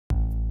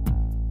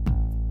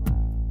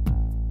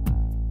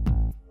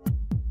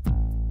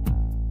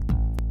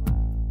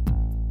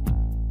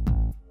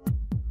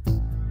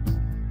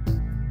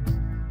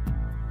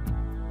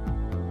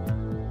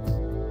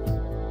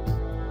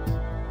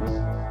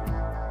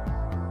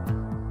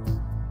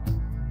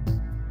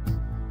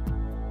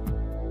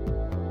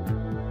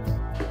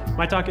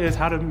My talk is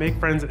how to make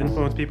friends and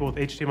influence people with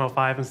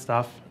HTML5 and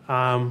stuff.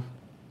 I'm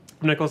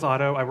Nicholas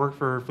Audo. I work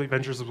for Fleet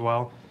Ventures as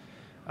well.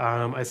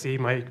 I see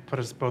Mike put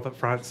us both up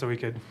front so we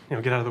could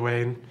get out of the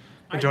way and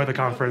enjoy the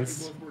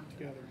conference. We both work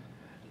together.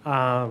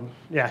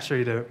 Yeah, sure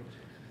you do.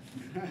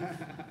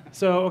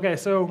 So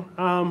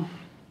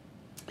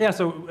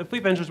at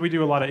Fleet Ventures we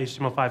do a lot of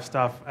HTML5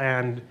 stuff,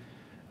 and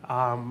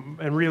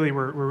really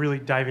we're really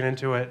diving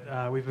into it.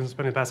 We've been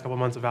spending the past couple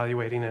months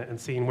evaluating it and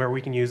seeing where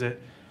we can use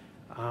it.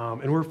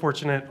 And we're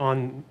fortunate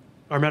on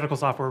our medical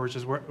software, which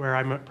is where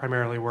I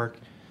primarily work.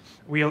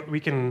 We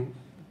can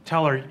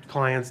tell our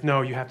clients,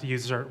 no, you have to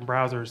use certain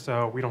browsers,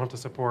 so we don't have to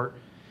support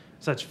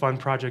such fun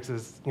projects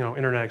as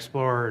Internet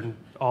Explorer and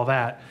all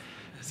that.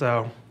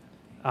 So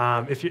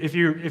if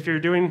you're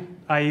doing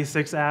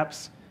IE6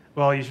 apps,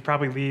 well, you should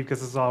probably leave because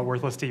this is all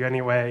worthless to you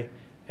anyway,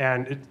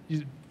 and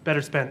you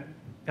better spend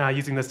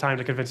using this time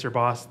to convince your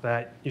boss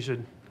that you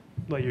should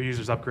let your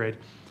users upgrade.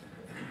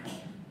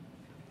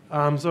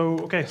 So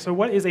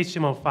what is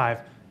HTML5?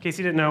 In case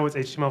you didn't know, it's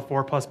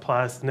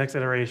HTML4++, next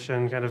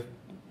iteration, kind of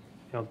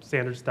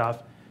standard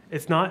stuff.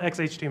 It's not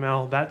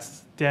XHTML.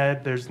 That's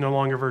dead. There's no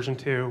longer version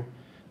 2.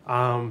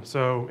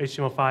 So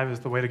HTML5 is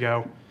the way to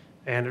go,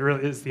 and it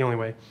really is the only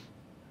way.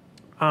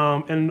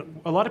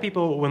 And a lot of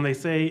people, when they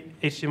say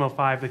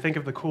HTML5, they think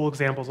of the cool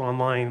examples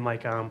online.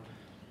 Like I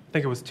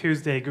think it was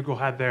Tuesday, Google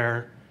had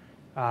their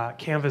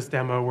Canvas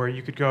demo where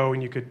you could go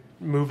and you could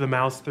move the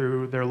mouse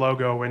through their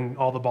logo and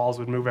all the balls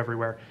would move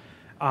everywhere.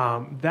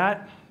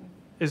 That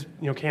is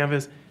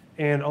Canvas,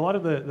 and a lot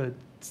of the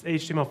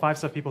HTML5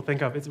 stuff people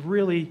think of, it's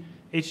really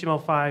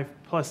HTML5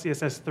 plus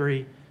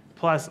CSS3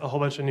 plus a whole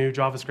bunch of new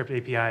JavaScript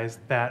APIs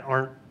that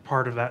aren't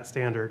part of that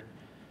standard.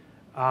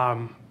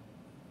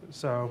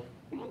 So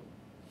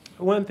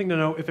one thing to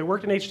know, if it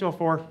worked in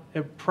HTML4,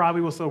 it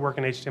probably will still work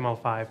in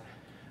HTML5.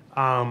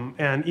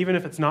 And even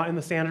if it's not in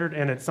the standard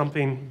and it's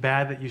something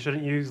bad that you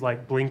shouldn't use,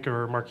 like Blink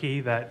or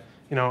Marquee, that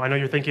I know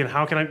you're thinking,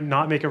 how can I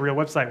not make a real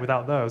website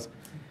without those?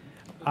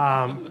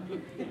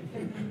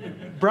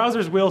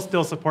 Browsers will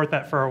still support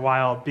that for a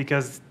while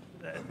because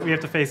we have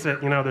to face it.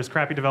 There's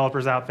crappy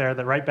developers out there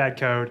that write bad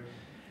code.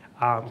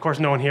 Of course,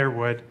 no one here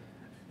would.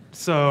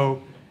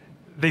 So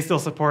they still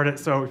support it.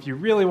 So if you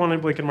really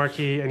wanted Blink and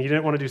Marquee and you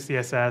didn't want to do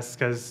CSS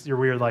because you're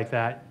weird like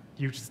that,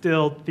 you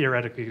still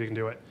theoretically can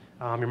do it.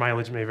 Your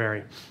mileage may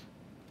vary.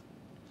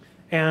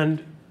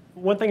 And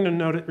one thing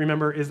to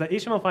remember is that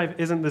HTML5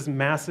 isn't this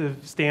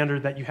massive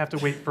standard that you have to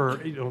wait for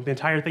the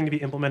entire thing to be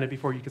implemented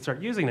before you can start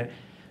using it.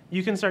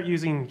 You can start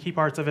using key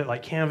parts of it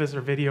like Canvas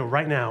or video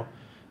right now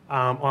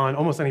on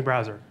almost any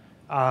browser.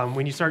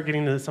 When you start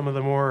getting to some of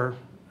the more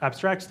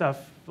abstract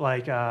stuff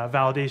like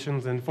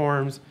validations and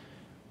forms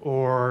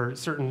or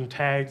certain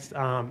tags,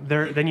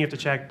 then you have to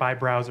check by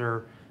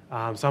browser.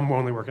 Some will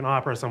only work in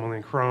Opera, some only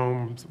in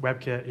Chrome,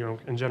 WebKit,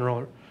 in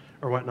general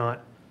or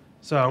whatnot.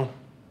 So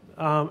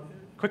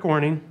quick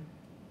warning.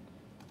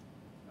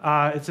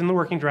 It's in the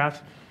working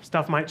draft.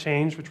 Stuff might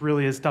change, which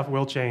really is stuff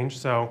will change,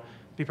 so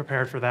be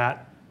prepared for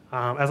that.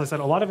 As I said,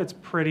 a lot of it's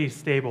pretty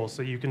stable,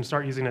 so you can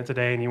start using it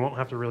today and you won't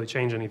have to really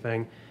change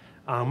anything.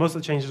 Most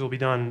of the changes will be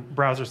done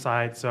browser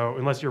side, so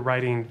unless you're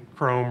writing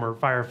Chrome or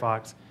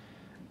Firefox,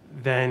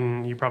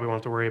 then you probably won't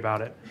have to worry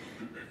about it.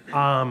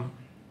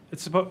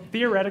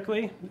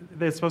 Theoretically,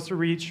 it's supposed to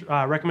reach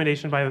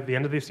recommendation by the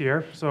end of this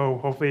year, so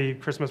hopefully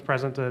Christmas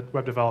present to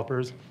web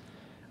developers.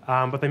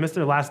 But they missed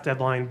their last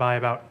deadline by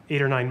about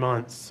 8 or 9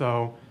 months,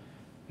 so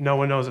no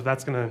one knows if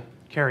that's going to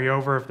carry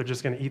over, if they're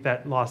just going to eat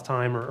that lost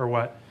time or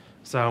what.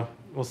 So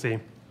we'll see.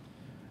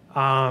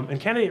 And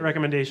candidate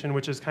recommendation,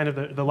 which is kind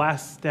of the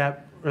last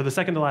step, or the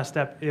second to last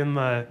step in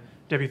the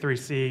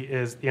W3C,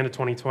 is the end of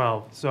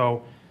 2012.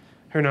 So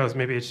who knows,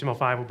 maybe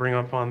HTML5 will bring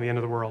up on the end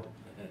of the world.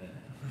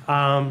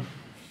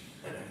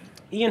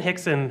 Ian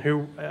Hickson,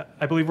 who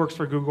I believe works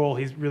for Google,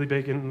 he's really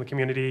big in the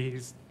community,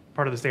 he's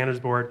part of the standards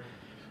board,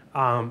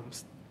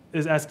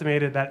 is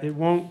estimated that it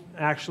won't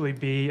actually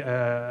be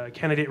a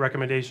candidate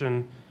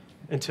recommendation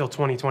until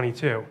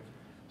 2022.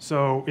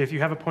 So if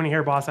you have a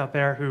pointy-haired boss out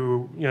there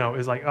who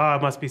is like, oh,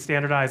 it must be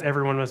standardized,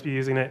 everyone must be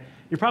using it,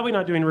 you're probably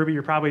not doing Ruby,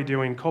 you're probably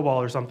doing COBOL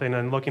or something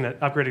and looking at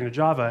upgrading to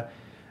Java.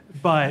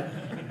 But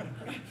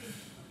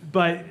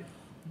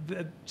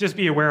just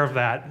be aware of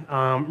that.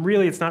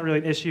 Really, it's not really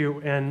an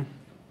issue, and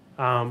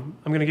I'm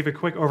going to give a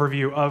quick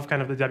overview of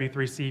kind of the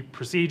W3C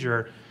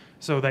procedure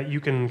so that you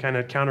can kind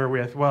of counter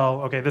with,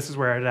 well, okay, this is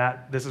where it's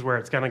at, this is where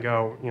it's going to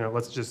go,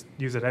 let's just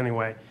use it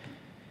anyway.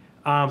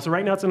 So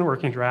right now it's in a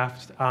working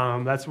draft.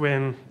 That's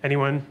when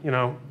anyone,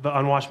 the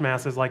unwashed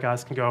masses like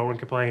us can go and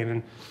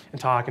complain and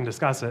talk and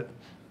discuss it.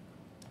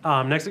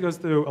 Next it goes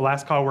through a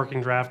last call working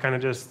draft, kind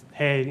of just,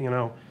 hey,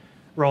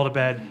 roll to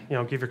bed,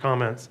 give your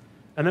comments.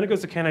 And then it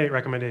goes to candidate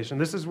recommendation.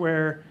 This is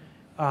where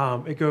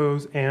it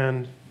goes,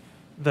 and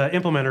the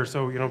implementer,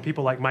 so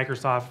people like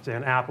Microsoft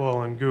and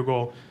Apple and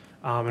Google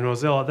and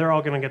Mozilla, they're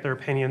all going to get their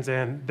opinions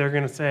in. They're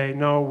going to say,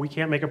 no, we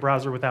can't make a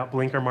browser without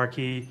Blink or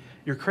Marquee.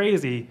 You're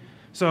crazy.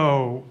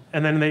 So,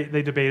 and then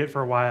they debate it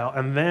for a while.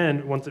 And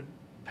then once it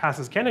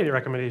passes candidate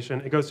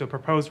recommendation, it goes to a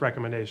proposed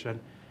recommendation.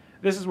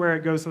 This is where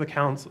it goes to the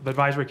council, the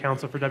advisory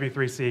council for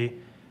W3C,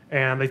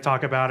 and they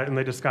talk about it and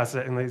they discuss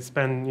it and they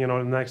spend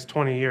the next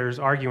 20 years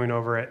arguing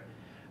over it.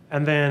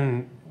 And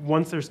then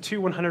once there's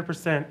two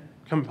 100%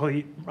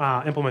 complete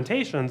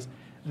implementations,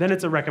 then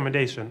it's a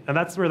recommendation. And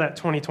that's where that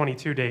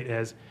 2022 date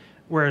is.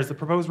 Whereas the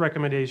proposed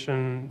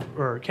recommendation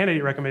or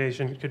candidate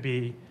recommendation could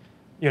be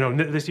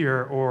this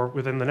year or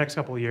within the next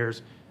couple of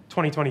years.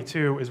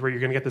 2022 is where you're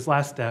going to get this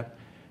last step.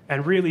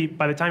 And really,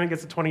 by the time it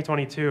gets to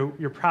 2022,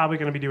 you're probably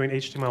going to be doing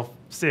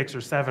HTML6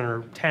 or 7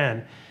 or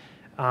 10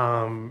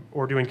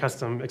 or doing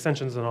custom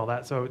extensions and all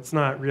that. So it's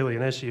not really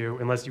an issue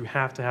unless you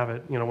have to have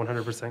it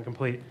 100%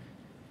 complete.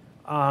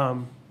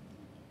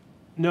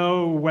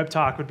 No web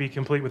talk would be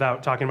complete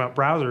without talking about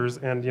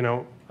browsers. And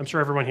I'm sure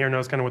everyone here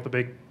knows kind of what the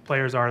big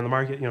players are in the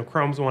market.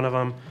 Chrome's one of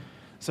them.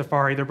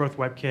 Safari, they're both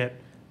WebKit.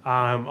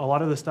 A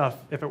lot of the stuff,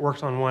 if it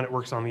works on one, it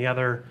works on the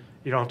other.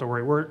 You don't have to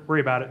worry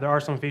about it. There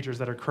are some features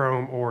that are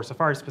Chrome or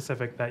Safari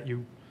specific that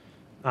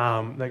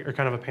that are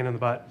kind of a pain in the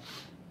butt.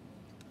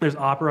 There's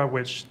Opera,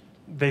 which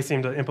they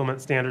seem to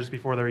implement standards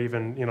before they're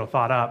even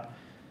thought up.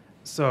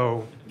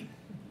 So,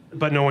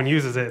 but no one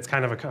uses it. It's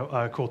kind of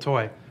a cool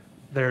toy.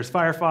 There's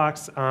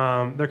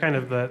Firefox. They're kind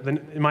of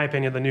in my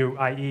opinion, the new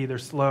IE. They're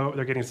slow.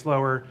 They're getting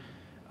slower,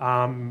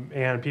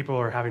 and people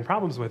are having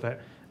problems with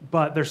it.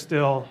 But they're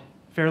still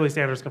fairly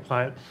standards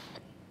compliant,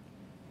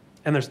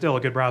 and they're still a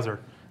good browser.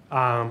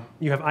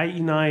 You have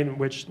IE9,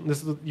 which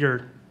this is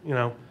your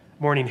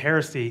morning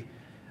heresy.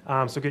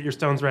 So get your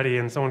stones ready,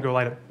 and someone go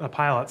light a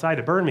pile outside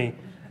to burn me.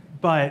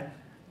 But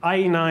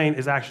IE9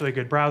 is actually a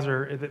good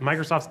browser.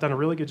 Microsoft's done a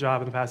really good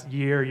job in the past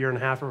year and a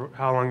half, or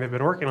how long they've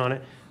been working on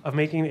it, of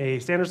making a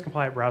standards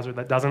compliant browser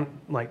that doesn't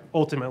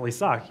ultimately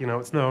suck.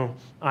 It's no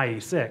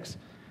IE6.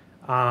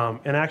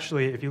 And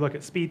actually, if you look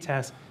at speed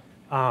tests,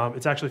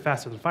 it's actually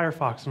faster than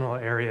Firefox in all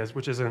areas,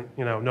 which isn't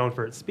known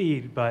for its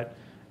speed, but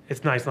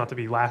it's nice not to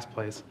be last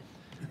place.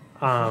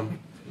 And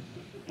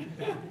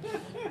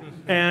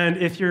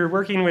if you're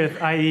working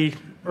with IE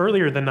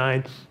earlier than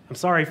 9, I'm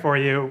sorry for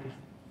you.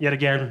 Yet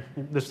again,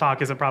 this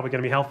talk isn't probably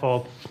going to be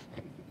helpful.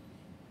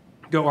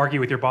 Go argue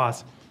with your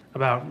boss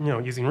about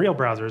using real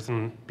browsers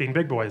and being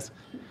big boys.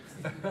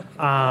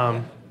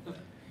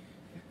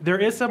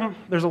 There's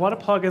a lot of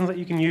plugins that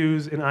you can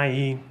use in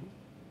IE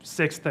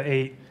 6 to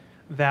 8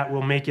 that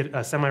will make it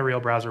a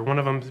semi-real browser. One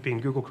of them is being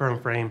Google Chrome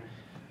Frame.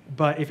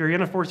 But if you're going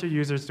to force your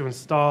users to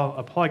install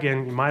a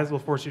plugin, you might as well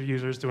force your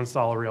users to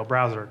install a real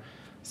browser.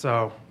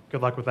 So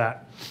good luck with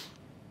that.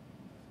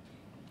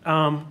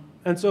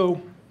 And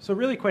so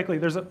really quickly,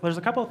 there's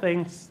a couple of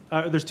things.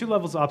 There's 2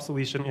 levels of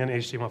obsolescence in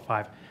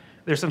HTML5.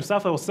 There's some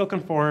stuff that will still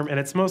conform, and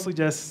it's mostly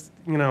just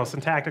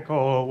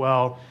syntactical.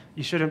 Well,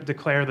 you shouldn't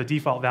declare the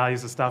default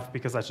values of stuff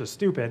because that's just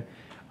stupid.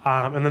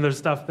 And then there's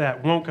stuff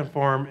that won't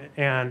conform,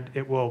 and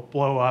it will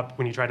blow up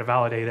when you try to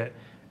validate it,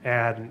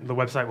 and the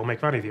website will make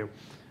fun of you.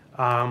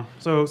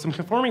 So some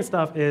conforming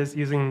stuff is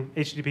using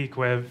HTTP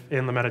equiv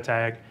in the meta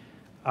tag,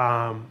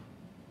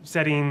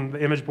 setting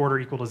the image border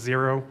equal to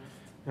 0.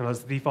 That's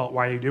the default.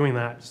 Why are you doing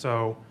that?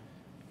 So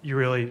you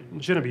really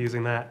shouldn't be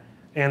using that.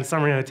 And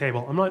summary in a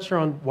table. I'm not sure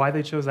on why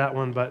they chose that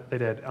one, but they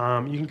did.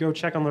 You can go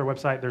check on their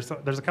website.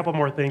 There's a couple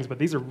more things, but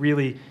these are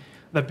really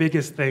the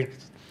biggest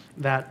things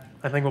that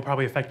I think will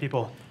probably affect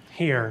people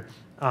here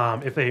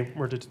if they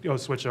were to go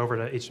switch over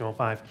to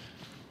HTML5.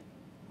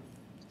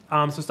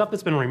 So stuff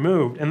that's been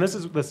removed, and this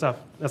is the stuff,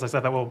 as I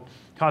said, that will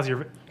cause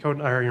your code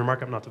or your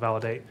markup not to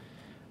validate.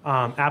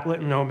 Applet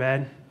and no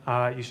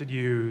embed, you should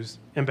use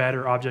embed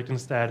or object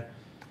instead.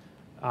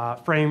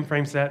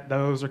 Frame set,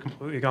 those are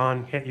completely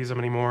gone. Can't use them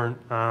anymore.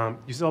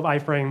 You still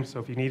have iframes, so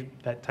if you need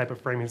that type of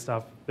framing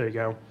stuff, there you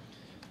go.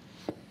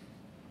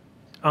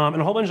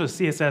 And a whole bunch of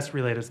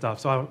CSS-related stuff.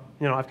 So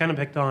I've kind of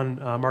picked on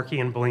Marquee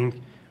and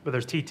Blink, but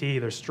there's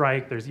TT, there's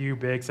Strike, there's U,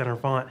 Big, Center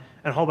Font,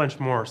 and a whole bunch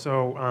more.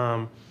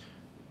 So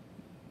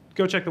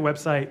go check the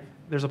website.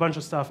 There's a bunch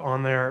of stuff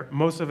on there.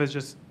 Most of it's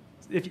just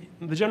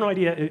the general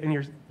idea, and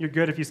you're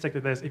good if you stick to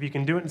this. If you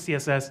can do it in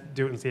CSS,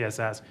 do it in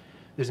CSS.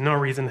 There's no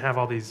reason to have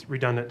all these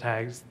redundant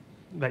tags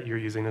that you're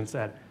using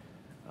instead.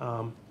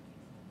 And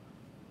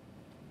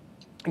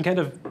kind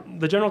of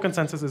the general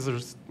consensus is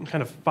there's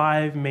kind of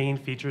 5 main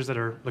features that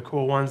are the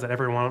cool ones that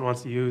everyone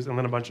wants to use, and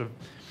then a bunch of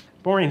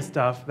boring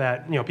stuff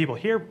that people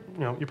hear.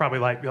 You probably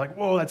be like,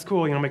 whoa, that's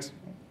cool. Makes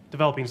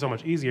developing so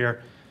much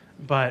easier.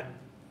 But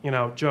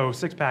Joe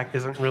Sixpack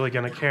isn't really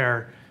going to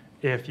care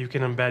if you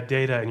can embed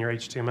data in your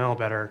HTML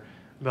better.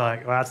 Be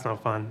like, well, that's no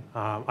fun.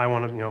 I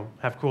want to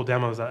have cool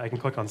demos that I can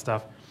click on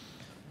stuff.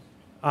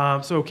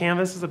 So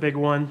Canvas is a big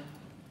one,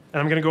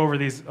 and I'm going to go over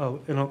these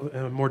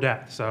in more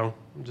depth, so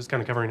I'm just kind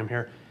of covering them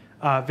here.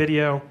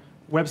 Video,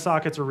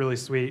 WebSockets are really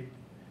sweet,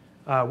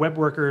 web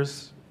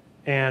workers,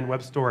 and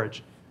web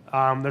storage.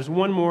 There's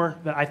one more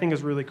that I think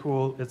is really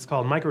cool. It's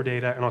called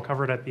microdata, and I'll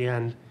cover it at the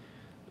end,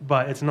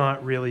 but it's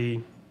not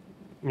really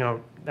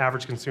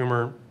average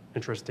consumer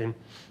interesting.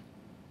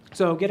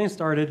 So getting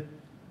started,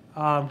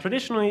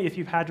 traditionally, if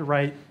you've had to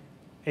write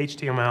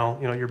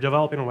HTML, you're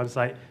developing a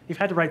website, you've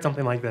had to write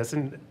something like this.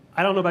 And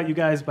I don't know about you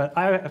guys, but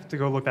I have to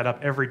go look that up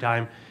every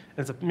time. And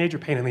it's a major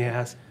pain in the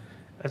ass.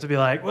 I have to be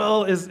like,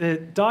 well, is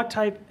it doc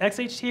type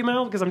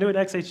XHTML? Because I'm doing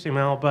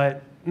XHTML,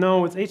 but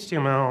no, it's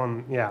HTML,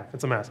 and yeah,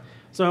 it's a mess.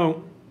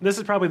 So this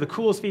is probably the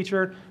coolest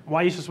feature.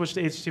 Why you should switch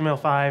to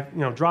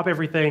HTML5, drop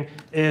everything,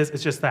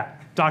 it's just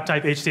that, doc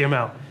type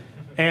HTML.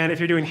 And if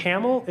you're doing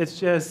HAML, it's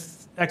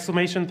just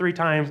exclamation 3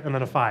 times and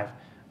then a 5.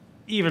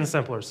 Even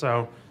simpler.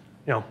 So,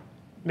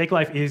 make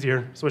life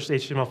easier, switch to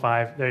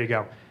HTML5, there you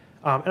go.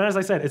 And as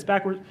I said,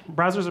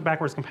 browsers are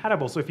backwards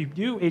compatible. So if you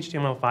do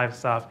HTML5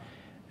 stuff,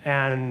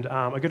 and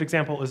a good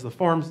example is the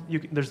forms,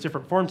 there's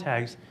different form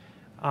tags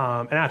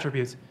and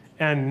attributes,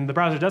 and the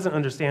browser doesn't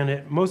understand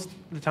it, most of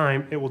the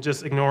time it will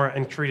just ignore it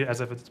and treat it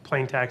as if it's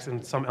plain text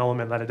and some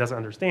element that it doesn't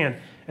understand,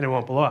 and it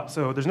won't blow up.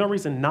 So there's no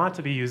reason not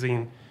to be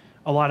using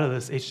a lot of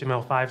this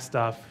HTML5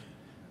 stuff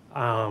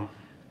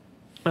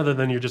other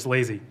than you're just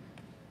lazy.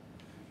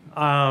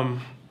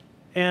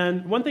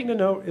 And one thing to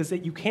note is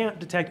that you can't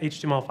detect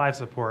HTML5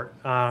 support.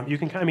 You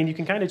can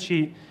kind of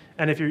cheat,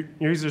 and if your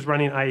user's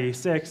running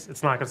IE6,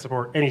 it's not going to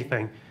support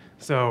anything.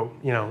 So,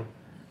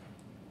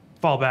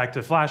 fall back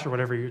to Flash or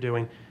whatever you're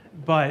doing.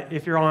 But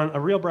if you're on a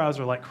real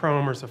browser like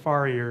Chrome or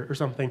Safari or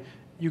something,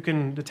 you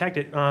can detect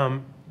it.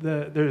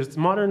 There's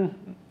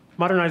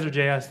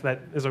Modernizer.js that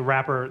is a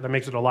wrapper that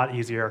makes it a lot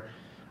easier.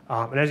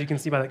 And as you can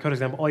see by that code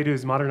example, all you do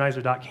is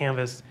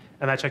modernizer.canvas,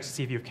 and that checks to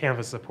see if you have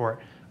canvas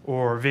support,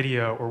 or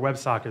video, or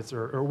WebSockets,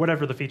 or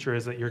whatever the feature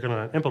is that you're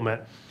going to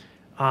implement.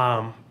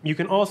 You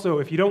can also,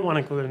 if you don't want to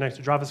include an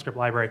extra JavaScript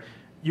library,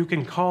 you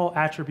can call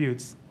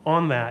attributes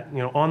on that,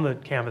 on the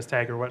canvas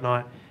tag or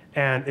whatnot,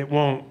 and it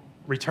won't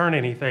return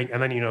anything, and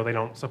then they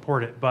don't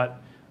support it.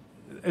 But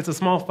it's a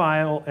small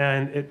file,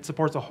 and it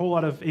supports a whole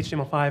lot of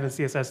HTML5 and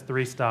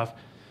CSS3 stuff,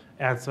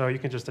 and so you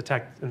can just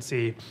detect and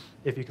see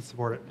if you can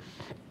support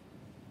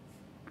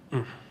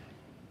it.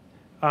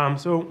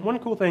 So one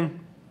cool thing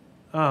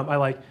I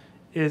like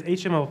is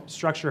HTML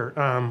structure.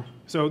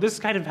 So this is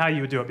kind of how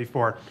you would do it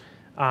before.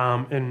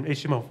 In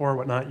HTML4 or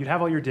whatnot, you'd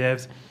have all your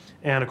divs,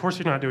 and of course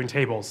you're not doing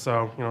tables,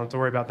 so don't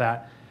worry about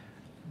that.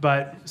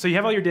 But so you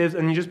have all your divs,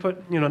 and you just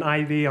put an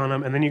IV on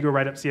them, and then you go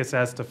write up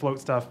CSS to float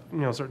stuff,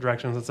 certain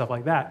directions and stuff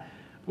like that.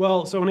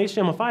 Well, so in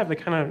HTML5, they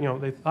kind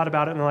of they thought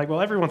about it, and they're like,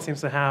 well, everyone seems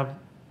to have.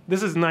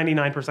 This is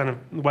 99% of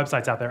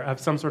websites out there have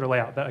some sort of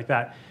layout like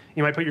that.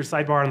 You might put your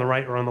sidebar on the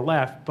right or on the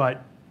left,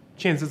 but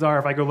chances are,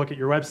 if I go look at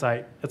your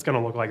website, it's going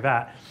to look like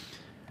that.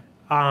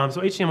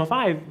 So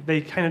HTML5,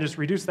 they kind of just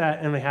reduce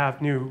that, and they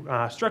have new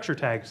structure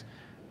tags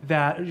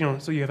that,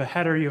 so you have a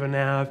header, you have a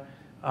nav,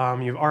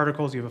 you have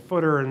articles, you have a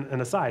footer,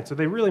 and a side. So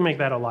they really make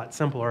that a lot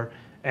simpler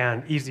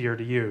and easier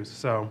to use.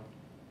 So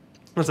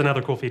that's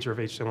another cool feature of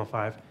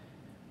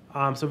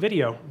HTML5. So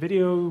video,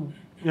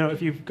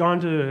 if you've gone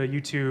to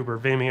YouTube or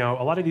Vimeo,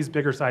 a lot of these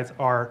bigger sites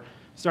are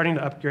starting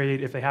to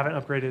upgrade, if they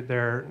haven't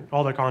upgraded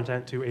all their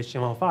content to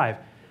HTML5.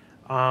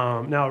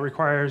 Now, it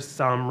requires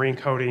some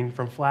re-encoding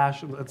from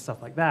Flash and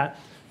stuff like that,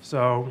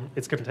 so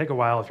it's going to take a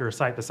while if you're a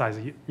site the size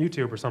of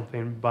YouTube or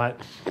something,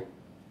 but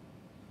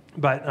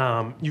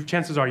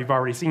chances are you've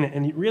already seen it,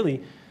 and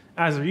really,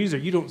 as a user,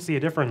 you don't see a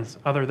difference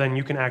other than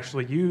you can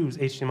actually use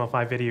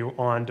HTML5 video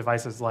on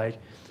devices like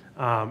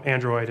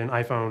Android and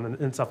iPhone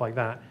and stuff like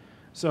that.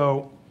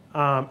 So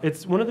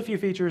it's one of the few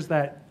features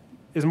that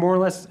is more or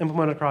less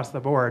implemented across the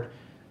board.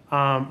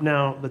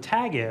 Now, the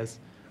tag is,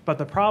 but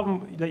the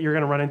problem that you're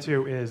going to run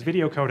into is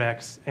video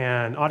codecs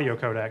and audio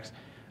codecs.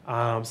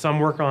 Some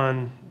work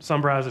on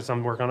some browsers,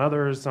 some work on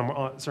others, some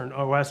on certain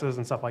OSs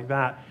and stuff like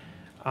that.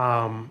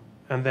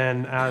 And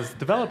then as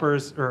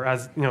developers, or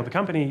as the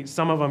company,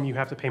 some of them you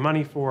have to pay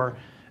money for,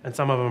 and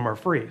some of them are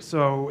free.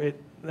 So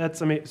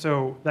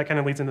so that kind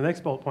of leads into the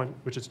next bullet point,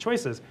 which is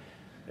choices.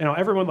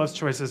 Everyone loves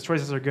choices.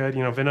 Choices are good,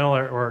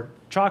 vanilla or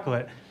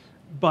chocolate.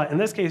 But in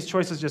this case,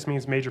 choices just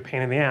means major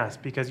pain in the ass,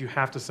 because you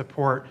have to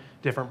support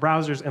different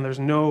browsers, and there's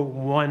no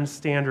one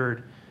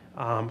standard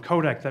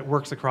codec that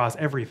works across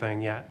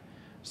everything yet.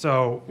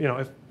 So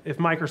if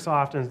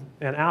Microsoft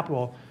and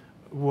Apple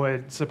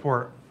would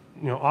support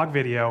OGG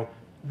video,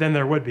 then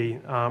there would be,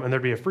 and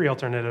there'd be a free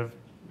alternative.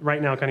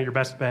 Right now, kind of your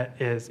best bet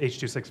is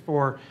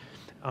H.264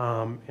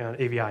 and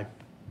AVI.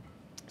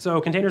 So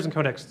containers and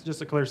codecs, just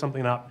to clear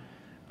something up.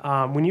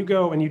 When you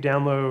go and you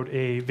download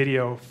a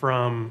video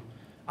from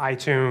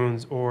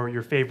iTunes or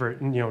your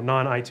favorite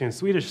non-iTunes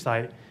Swedish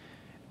site,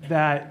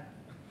 that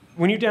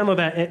when you download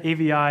that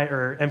AVI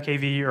or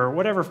MKV or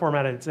whatever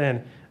format it's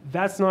in,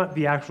 that's not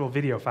the actual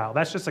video file.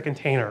 That's just a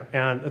container.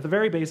 And at the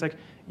very basic,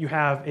 you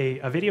have a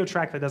video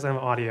track that doesn't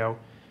have audio,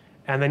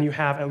 and then you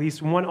have at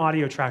least one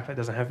audio track that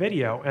doesn't have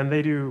video. And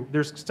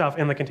there's stuff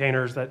in the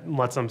containers that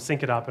lets them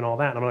sync it up and all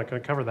that. And I'm not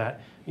going to cover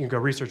that. You can go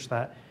research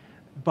that.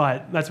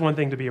 But that's one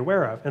thing to be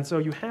aware of. And so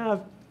you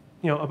have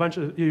you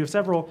have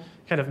several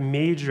kind of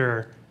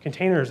major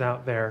containers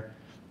out there,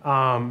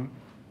 and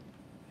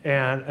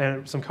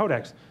some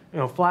codecs.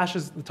 Flash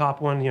is the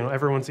top one.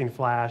 Everyone's seen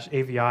Flash,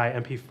 AVI,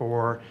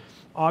 MP4.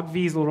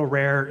 OGV is a little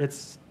rare.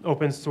 It's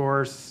open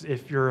source.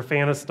 If you're a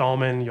fan of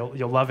Stallman,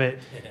 you'll love it.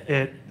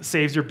 It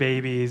saves your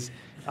babies.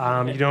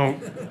 You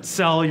don't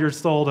sell your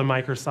soul to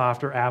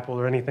Microsoft or Apple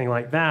or anything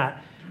like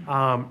that.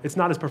 It's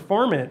not as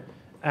performant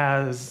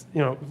as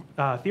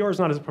Theor is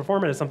not as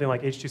performant as something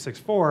like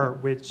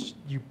H.264, which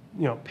you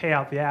pay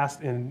out the ass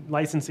in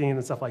licensing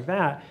and stuff like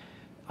that.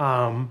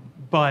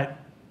 But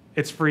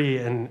it's free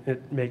and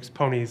it makes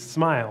ponies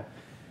smile.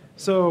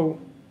 So,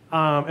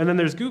 and then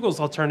there's Google's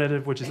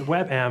alternative, which is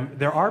WebM.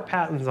 There are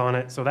patents on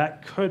it, so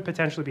that could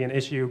potentially be an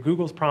issue.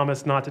 Google's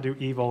promised not to do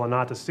evil and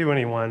not to sue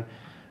anyone,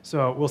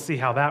 so we'll see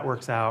how that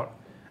works out.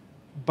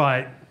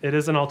 But it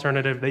is an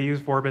alternative. They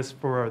use Vorbis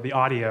for the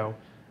audio.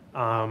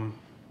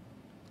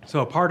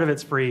 So part of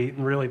it's free,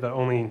 and really the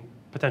only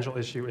potential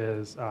issue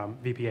is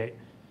VP8.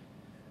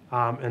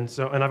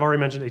 And I've already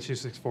mentioned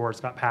H.264.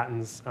 It's got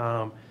patents.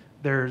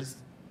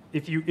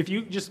 If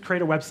you just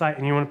create a website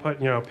and you want to put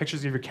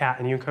pictures of your cat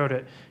and you encode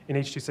it in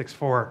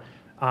H.264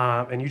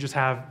 and you just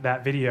have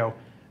that video,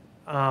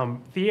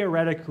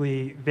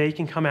 theoretically they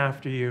can come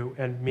after you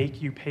and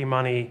make you pay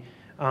money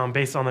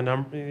based on the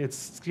number.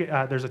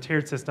 There's a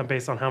tiered system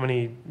based on how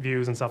many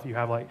views and stuff you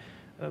have like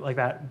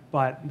that,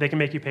 but they can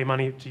make you pay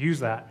money to use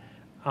that.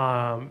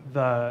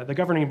 The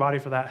governing body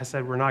for that has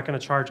said we're not going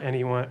to charge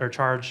anyone or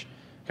charge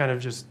kind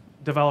of just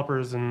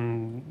developers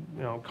and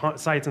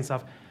sites and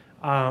stuff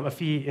a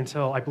fee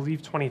until I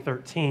believe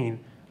 2013.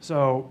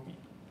 So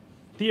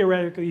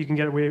theoretically you can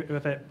get away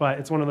with it, but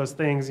it's one of those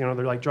things. They're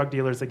like drug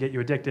dealers that get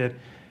you addicted,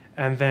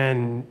 and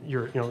then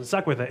you're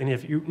stuck with it. And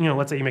if you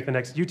let's say you make the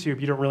next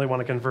YouTube, you don't really want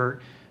to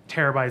convert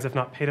terabytes, if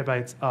not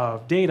petabytes,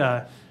 of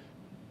data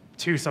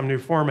to some new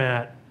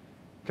format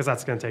because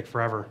that's going to take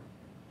forever.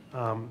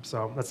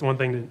 So that's one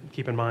thing to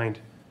keep in mind.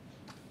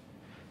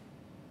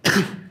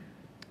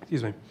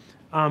 Excuse me.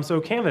 So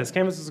Canvas.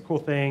 Canvas is a cool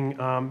thing.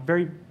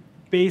 Very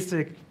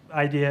basic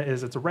idea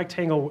is it's a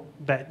rectangle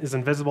that is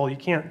invisible. You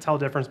can't tell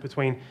the difference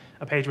between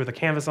a page with a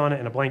canvas on it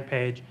and a blank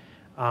page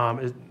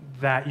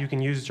that you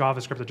can use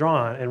JavaScript to draw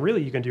on. And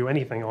really, you can do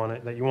anything on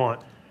it that you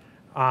want.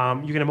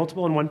 You can have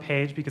multiple in one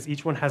page because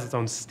each one has its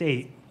own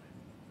state.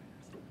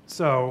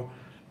 So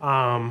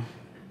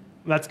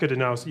that's good to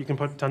know. So you can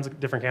put tons of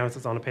different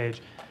canvases on a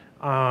page.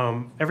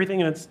 Everything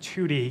in it's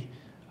 2D.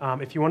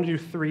 If you want to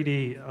do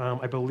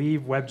 3D, I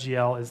believe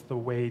WebGL is the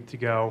way to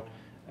go.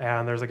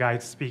 And there's a guy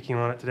speaking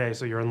on it today,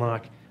 so you're in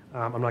luck.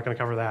 I'm not going to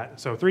cover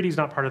that. So 3D is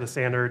not part of the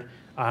standard.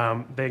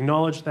 They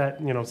acknowledge that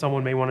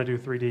someone may want to do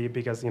 3D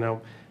because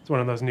it's one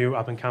of those new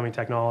up-and-coming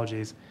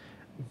technologies,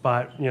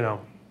 but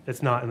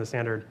it's not in the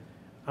standard.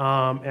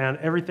 And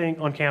everything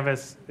on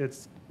Canvas,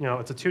 it's a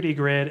 2D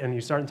grid, and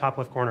you start in top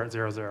left corner at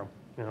 0, 0.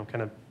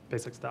 Kind of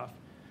basic stuff.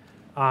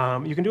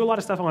 You can do a lot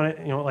of stuff on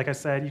it. Like I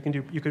said,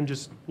 you can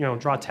just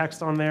draw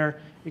text on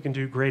there. You can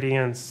do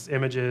gradients,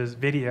 images,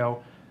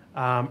 video.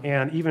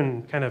 And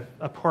even kind of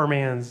a poor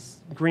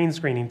man's green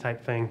screening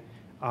type thing.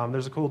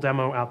 There's a cool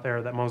demo out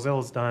there that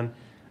Mozilla's done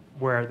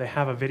where they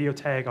have a video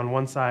tag on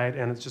one side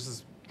and it's just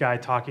this guy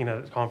talking at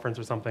a conference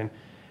or something.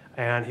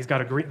 And he's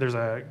got there's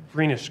a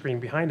greenish screen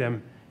behind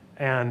him.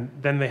 And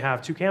then they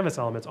have two canvas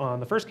elements. On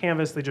the first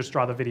canvas, they just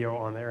draw the video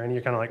on there. And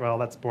you're kind of like, well,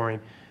 that's boring.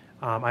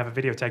 I have a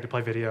video tag to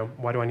play video.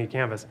 Why do I need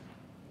canvas?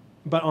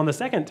 But on the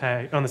second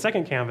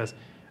canvas,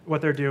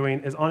 what they're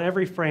doing is on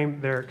every frame,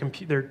 they're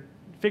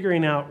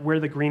figuring out where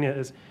the green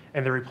is,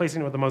 and they're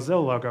replacing it with the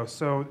Mozilla logo.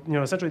 So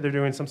essentially they're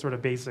doing some sort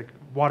of basic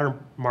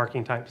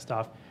watermarking type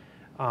stuff.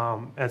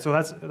 And so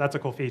that's a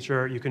cool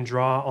feature. You can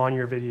draw on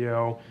your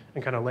video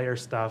and kind of layer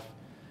stuff.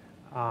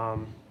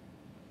 One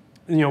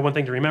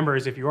thing to remember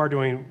is if you are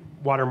doing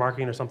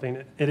watermarking or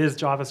something, it is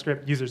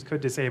JavaScript. Users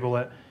could disable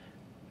it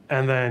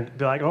and then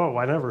be like, oh,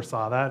 I never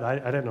saw that. I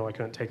didn't know I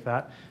couldn't take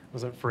that. It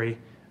wasn't free.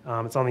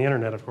 It's on the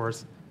internet, of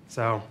course.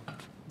 So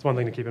it's one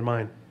thing to keep in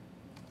mind.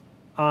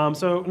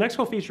 So next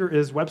cool feature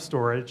is web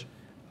storage.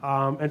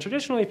 And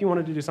traditionally, if you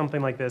wanted to do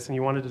something like this and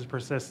you wanted to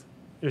persist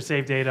or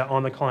save data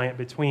on the client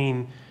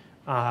between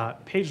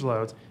page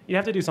loads, you'd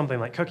have to do something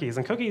like cookies.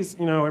 And cookies,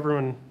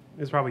 everyone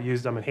has probably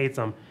used them and hates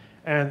them.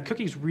 And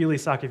cookies really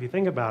suck if you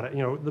think about it.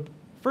 The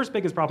first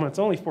biggest problem, it's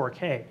only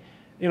 4K.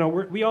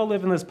 We all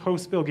live in this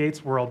post-Bill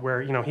Gates world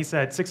where, he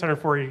said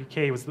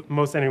 640K was the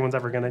most anyone's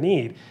ever going to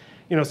need.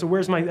 So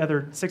where's my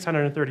other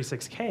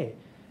 636K?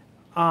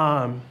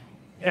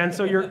 And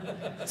so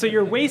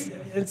you're wasting,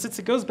 and since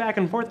it goes back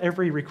and forth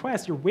every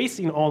request, you're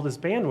wasting all this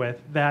bandwidth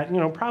that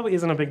probably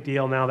isn't a big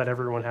deal now that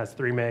everyone has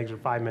 3 megs or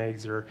 5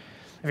 megs, or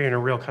if you're in a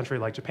real country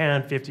like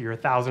Japan, 50 or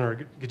 1,000 or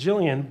a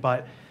gajillion.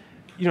 But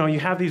you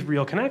have these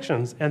real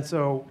connections, and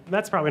so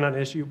that's probably not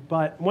an issue.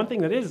 But one thing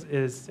that is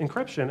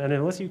encryption, and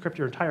unless you encrypt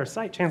your entire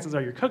site, chances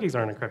are your cookies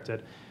aren't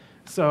encrypted.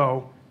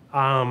 So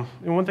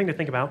one thing to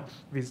think about,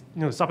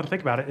 stop and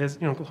think about it, is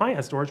the client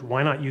has storage.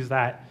 Why not use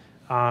that?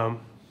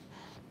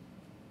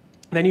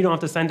 Then you don't have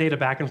to send data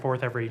back and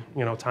forth every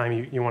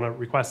time you want to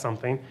request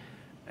something,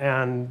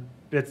 and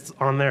it's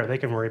on there. They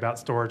can worry about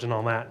storage and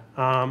all that.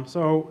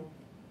 So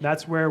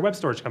that's where web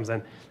storage comes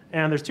in.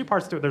 And there's two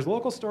parts to it. There's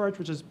local storage,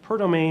 which is per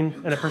domain,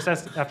 and it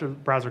persists after the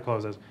browser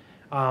closes.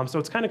 So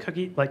it's kind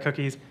of like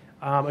cookies.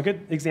 A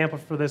good example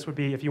for this would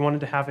be if you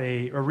wanted to have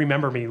a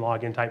remember me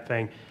login type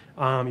thing.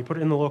 You put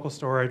it in the local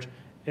storage,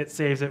 it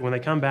saves it. When they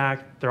come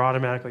back, they're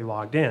automatically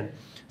logged in.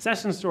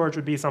 Session storage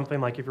would be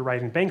something like if you're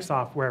writing bank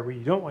software where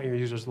you don't want your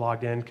users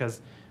logged in,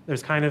 because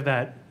there's kind of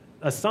that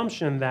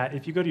assumption that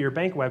if you go to your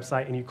bank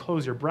website and you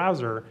close your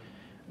browser,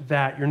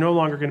 that you're no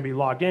longer going to be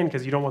logged in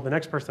because you don't want the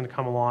next person to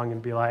come along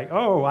and be like,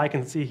 oh, I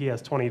can see he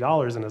has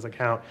 $20 in his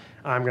account.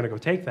 I'm going to go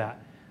take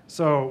that.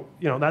 So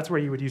that's where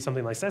you would use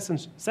something like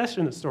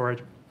session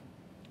storage,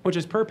 which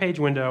is per page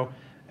window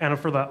and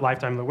for the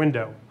lifetime of the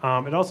window.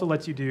 It also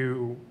lets you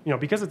do,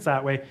 because it's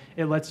that way,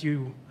 it lets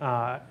you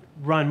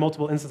run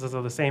multiple instances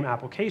of the same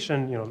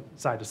application,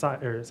 side to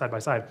side or side by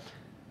side.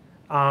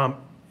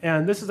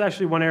 And this is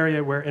actually one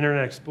area where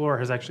Internet Explorer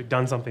has actually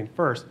done something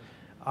first.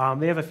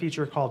 They have a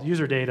feature called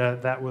user data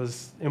that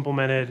was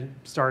implemented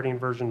starting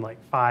version like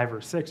 5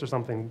 or 6 or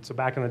something, so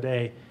back in the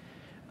day.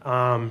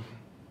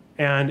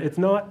 And it's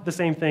not the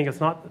same thing,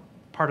 it's not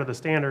part of the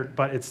standard,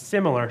 but it's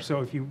similar.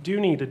 So if you do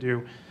need to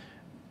do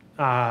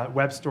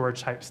web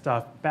storage type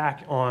stuff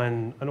back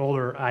on an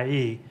older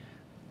IE,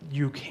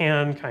 you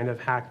can kind of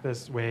hack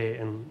this way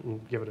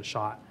and give it a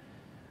shot.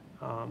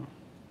 Web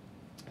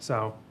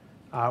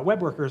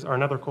workers are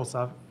another cool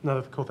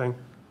thing.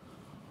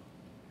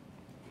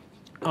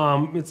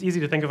 It's easy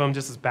to think of them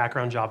just as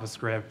background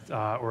JavaScript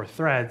or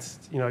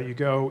threads. You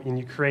go and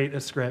you create a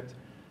script,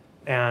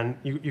 and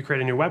you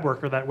create a new web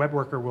worker. That web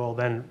worker will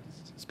then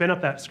spin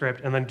up that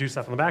script and then do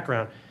stuff in the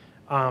background.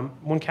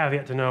 One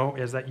caveat to know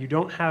is that you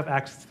don't have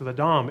access to the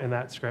DOM in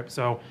that script.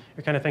 So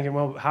you're kind of thinking,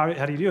 well, how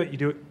do you do it? You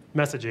do it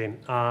messaging.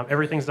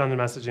 Everything's done in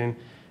messaging.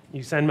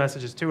 You send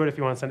messages to it if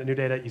you want to send it new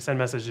data. You send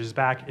messages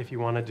back if you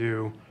want to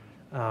do,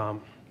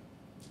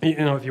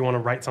 if you want to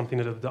write something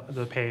to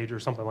the page or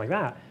something like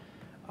that.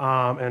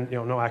 And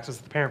no access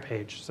to the parent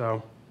page.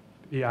 So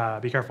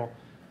be careful.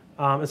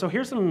 And so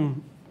here's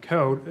some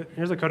code.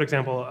 Here's a code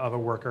example of a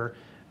worker.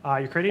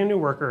 You're creating a new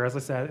worker, as I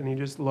said, and you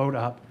just load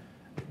up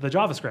the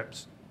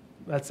JavaScript.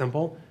 That's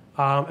simple.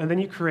 And then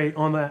you create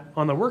on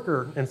the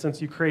worker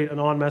instance, you create an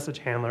on-message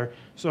handler.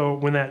 So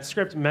when that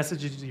script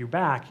messages you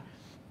back,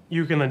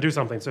 you can then do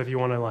something. So if you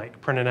want to like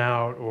print it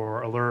out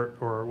or alert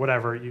or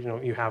whatever,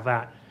 you have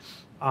that.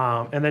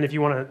 And then if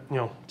you want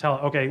to tell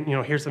it, okay,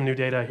 here's some new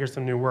data, here's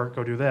some new work,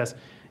 go do this,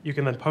 you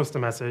can then post a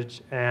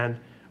message. And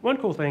one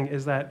cool thing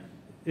is that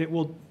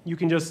you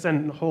can just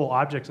send whole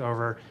objects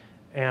over,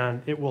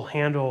 and it will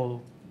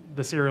handle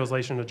the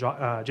serialization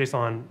of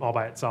JSON all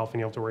by itself, and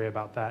you don't have to worry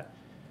about that.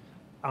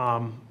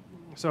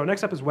 So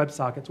next up is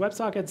WebSockets.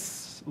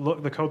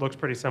 WebSockets, the code looks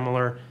pretty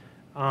similar,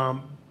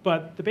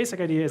 but the basic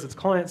idea is it's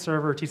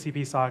client-server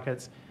TCP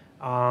sockets.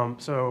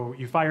 So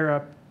you fire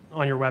up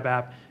on your web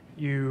app,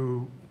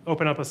 you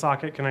open up a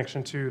socket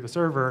connection to the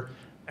server,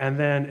 and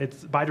then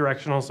it's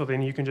bidirectional, so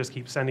then you can just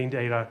keep sending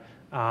data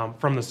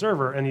from the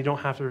server, and you don't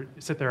have to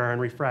sit there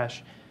and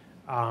refresh.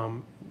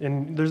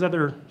 And there's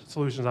other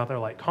solutions out there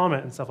like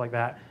Comet and stuff like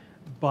that,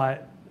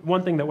 but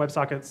one thing that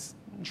WebSockets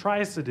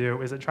tries to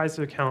do is it tries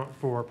to account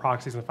for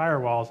proxies and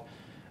firewalls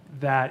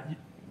that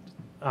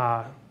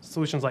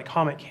solutions like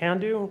Comet can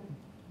do,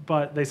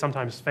 but they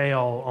sometimes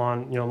fail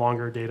on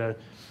longer data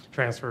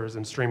transfers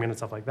and streaming and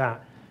stuff like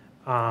that.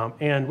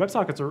 And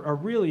WebSockets are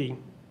really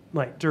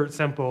like dirt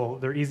simple.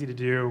 They're easy to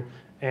do,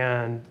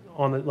 and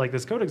on like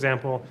this code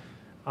example,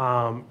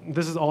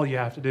 this is all you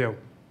have to do.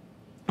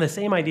 The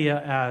same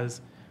idea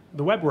as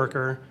the web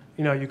worker.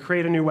 You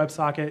create a new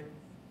WebSocket,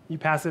 you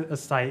pass it a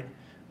site,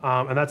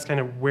 and that's kind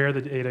of where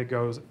the data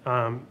goes.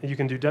 You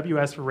can do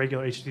WS for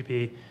regular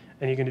HTTP,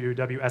 and you can do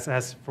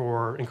WSS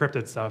for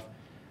encrypted stuff,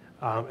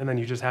 and then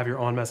you just have your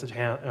on-message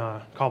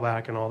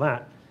callback and all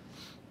that.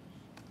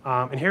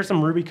 And here's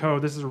some Ruby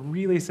code. This is a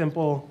really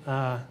simple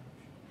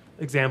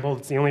example.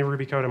 It's the only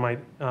Ruby code in my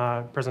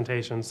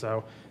presentation,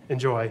 so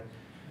enjoy.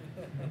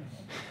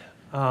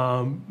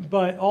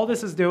 But all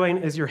this is doing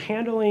is you're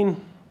handling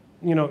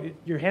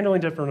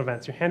different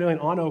events. You're handling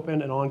on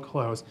open and on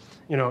close.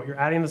 You're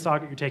adding the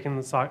socket, you're taking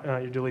the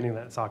socket, you're deleting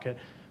that socket,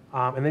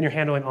 and then you're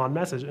handling on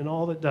message. And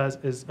all it does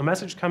is a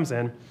message comes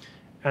in,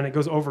 and it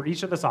goes over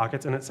each of the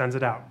sockets and it sends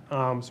it out.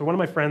 So one of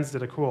my friends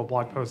did a cool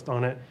blog post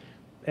on it,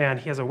 and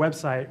he has a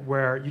website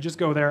where you just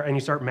go there and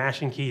you start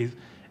mashing keys,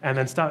 and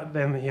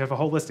then you have a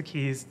whole list of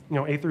keys,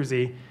 A through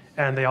Z,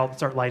 and they all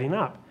start lighting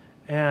up.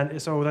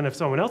 And so then if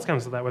someone else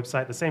comes to that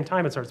website at the same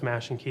time and starts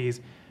mashing keys,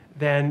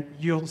 then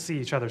you'll see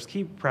each other's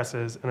key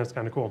presses, and it's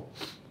kind of cool.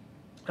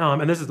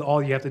 And this is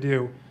all you have to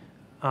do.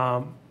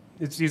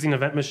 It's using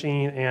Event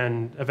Machine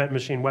and Event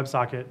Machine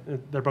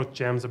WebSocket. They're both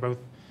gems. They're both,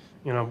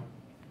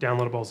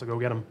 downloadable, so go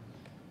get them.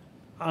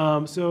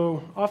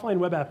 So offline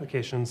web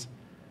applications.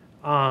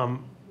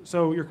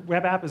 So your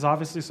web app is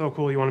obviously so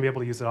cool, you want to be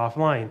able to use it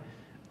offline.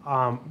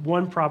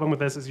 One problem with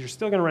this is you're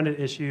still going to run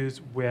into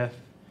issues with,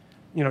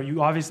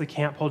 you obviously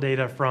can't pull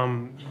data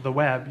from the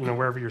web,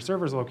 wherever your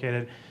server is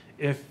located,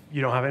 if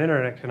you don't have an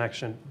internet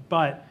connection.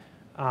 But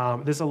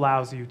this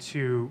allows you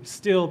to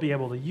still be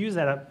able to use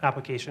that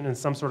application in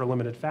some sort of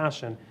limited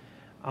fashion.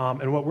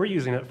 And what we're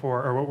using it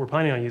for, or what we're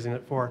planning on using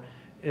it for,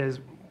 is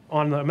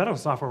on the medical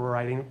software we're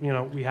writing,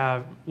 we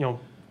have,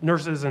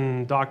 nurses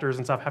and doctors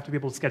and stuff have to be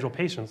able to schedule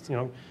patients,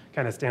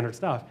 kind of standard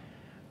stuff.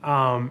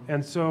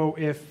 And so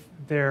if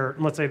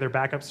let's say their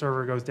backup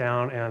server goes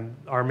down and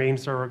our main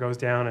server goes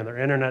down and their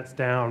internet's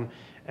down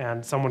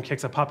and someone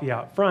kicks a puppy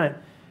out front,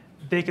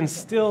 they can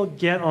still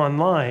get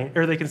online,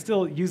 or they can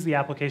still use the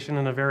application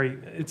in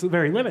it's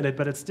very limited,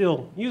 but it's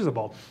still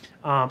usable.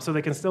 So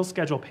they can still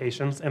schedule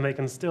patients, and they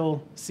can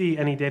still see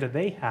any data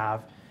they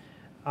have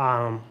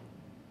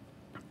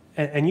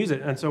and use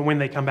it. And so when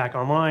they come back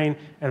online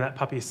and that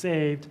puppy's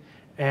saved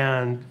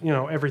and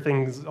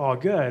everything's all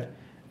good,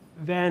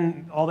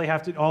 then all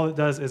it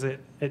does is it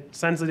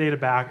sends the data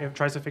back, it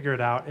tries to figure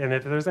it out, and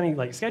if there's any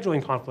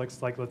scheduling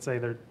conflicts, like let's say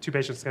there are two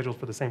patients scheduled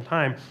for the same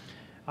time,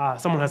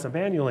 someone has to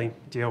manually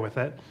deal with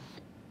it.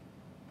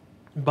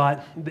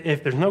 But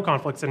if there's no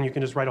conflicts, then you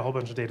can just write a whole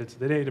bunch of data to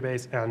the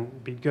database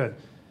and be good.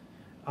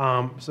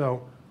 There's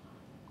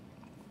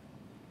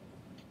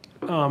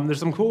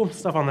some cool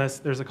stuff on this.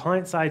 There's a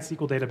client-side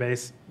SQL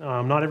database.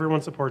 Not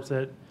everyone supports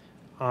it.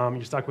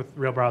 You're stuck with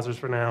real browsers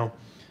for now.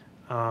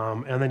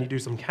 And then you do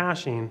some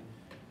caching.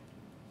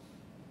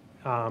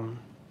 So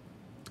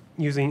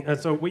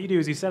what you do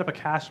is you set up a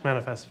cache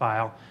manifest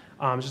file,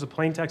 just a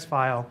plain text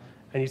file,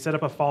 and you set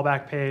up a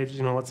fallback page.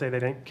 Let's say they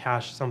didn't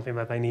cache something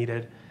that they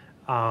needed,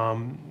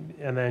 and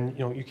then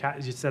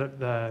you set up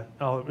the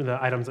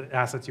items,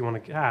 assets you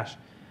want to cache,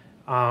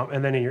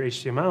 and then in your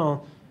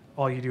HTML,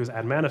 all you do is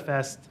add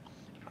manifest,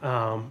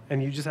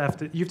 and you just have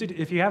to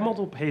if you have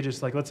multiple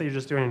pages, like let's say you're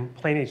just doing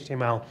plain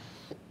HTML.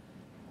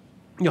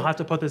 You'll have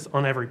to put this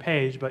on every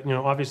page, but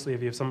obviously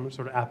if you have some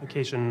sort of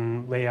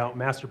application layout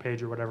master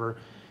page or whatever,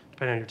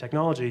 depending on your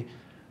technology,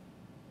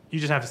 you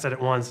just have to set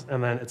it once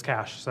and then it's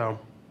cached, so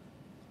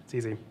it's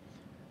easy.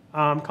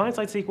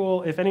 Client-side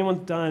SQL, if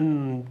anyone's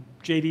done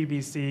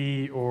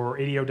JDBC or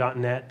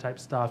ADO.NET type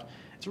stuff,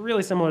 it's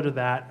really similar to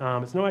that.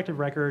 It's no active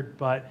record,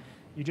 but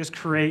you just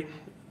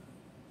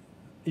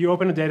you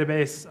open a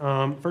database,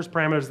 first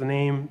parameter is the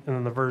name and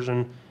then the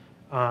version,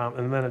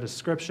 and then a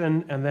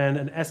description, and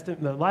then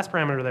the last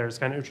parameter there is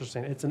kind of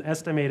interesting. It's an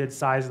estimated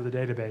size of the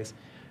database.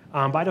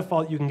 By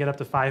default, you can get up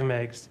to 5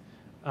 megs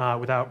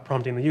without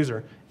prompting the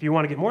user. If you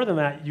want to get more than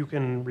that, you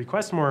can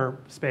request more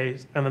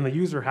space, and then the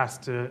user has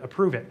to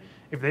approve it.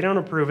 If they don't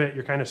approve it,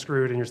 you're kind of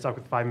screwed, and you're stuck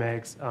with 5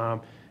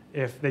 megs.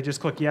 If they just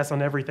click yes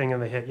on everything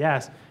and they hit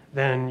yes,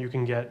 then you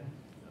can get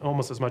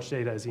almost as much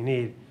data as you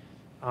need.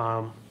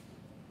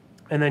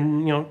 And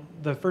then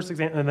the first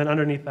example, and then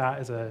underneath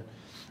that is a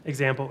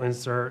example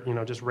insert,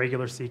 just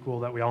regular SQL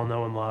that we all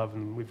know and love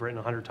and we've written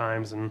 100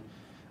 times and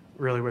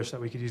really wish that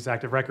we could use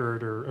active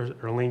record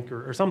or link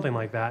or something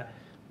like that.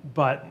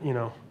 But,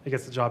 it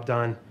gets the job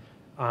done.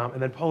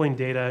 And then pulling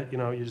data,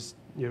 you just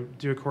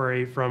do a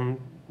query from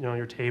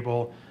your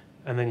table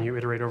and then you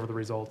iterate over the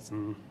results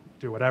and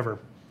do whatever.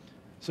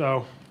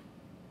 So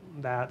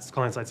that's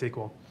client-side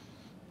SQL.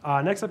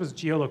 Next up is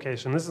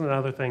geolocation. This is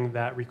another thing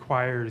that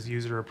requires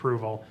user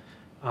approval.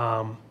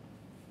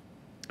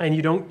 And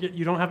you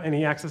don't have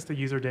any access to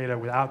user data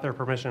without their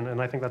permission,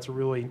 and I think that's a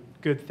really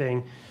good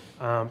thing.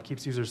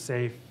 Keeps users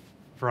safe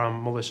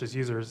from malicious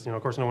users.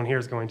 Of course, no one here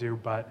is going to,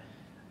 but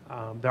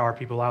there are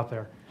people out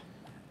there.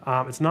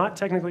 It's not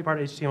technically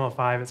part of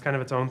HTML5. It's kind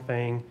of its own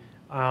thing,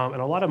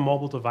 and a lot of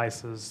mobile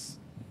devices,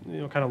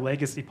 kind of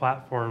legacy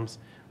platforms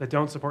that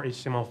don't support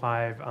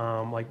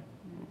HTML5, like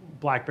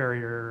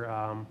BlackBerry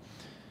or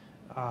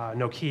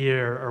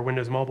Nokia or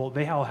Windows Mobile,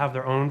 they all have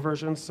their own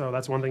versions. So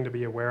that's one thing to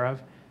be aware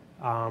of.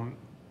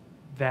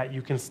 That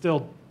you can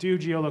still do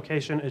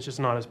geolocation, it's just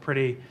not as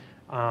pretty,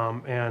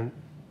 and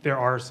there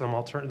are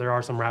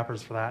some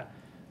wrappers for that.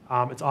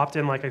 It's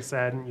opt-in, like I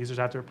said, and users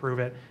have to approve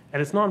it,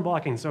 and it's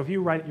non-blocking. So if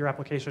you write your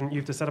application,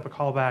 you have to set up a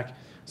callback.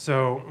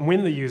 So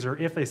when the user,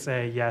 if they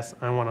say yes,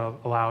 I want to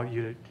allow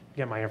you to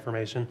get my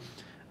information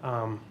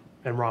and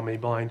rob me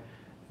blind,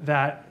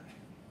 that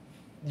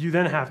you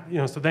then have,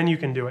 so then you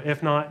can do it.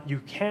 If not,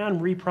 you can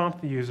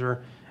re-prompt the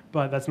user,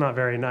 but that's not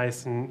very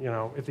nice. And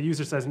if the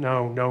user says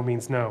no, no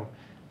means no.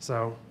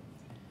 So,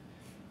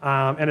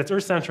 and it's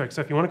Earth-centric.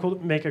 So if you want to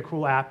make a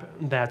cool app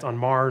that's on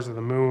Mars or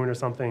the Moon or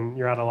something,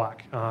 you're out of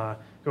luck.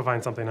 Go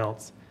find something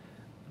else.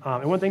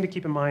 And one thing to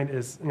keep in mind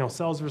is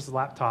cells versus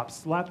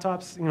laptops.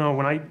 Laptops,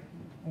 when I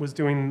was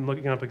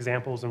looking up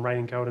examples and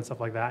writing code and stuff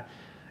like that,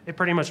 it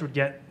pretty much would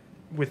get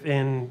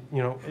within,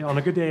 on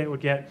a good day, it would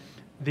get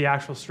the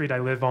actual street I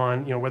live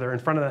on, whether in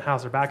front of the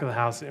house or back of the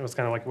house. It was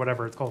kind of like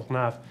whatever, it's close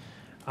enough.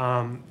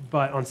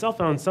 But on cell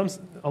phones,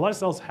 a lot of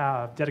cells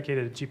have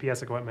dedicated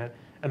GPS equipment,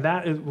 and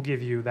that will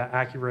give you that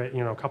accurate,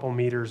 couple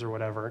meters or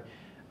whatever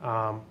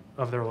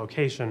of their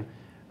location.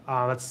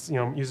 That's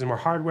using more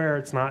hardware.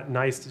 It's not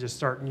nice to just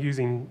start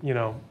using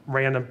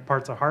random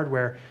parts of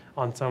hardware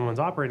on someone's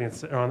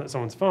or on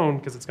someone's phone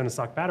because it's going to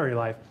suck battery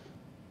life.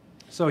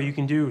 So you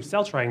can do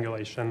cell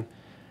triangulation,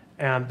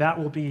 and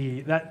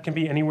that can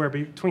be anywhere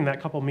between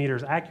that couple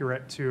meters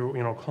accurate to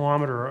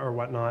kilometer or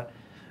whatnot.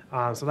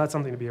 So that's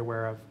something to be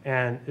aware of.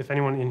 And if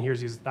anyone in here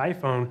uses the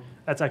iPhone,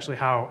 that's actually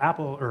how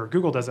Apple or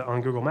Google does it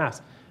on Google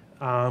Maps.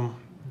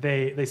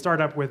 They start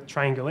up with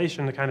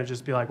triangulation to kind of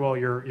just be like, well,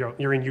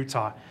 you're in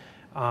Utah.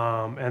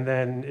 And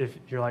then if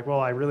you're like,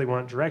 well, I really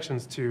want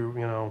directions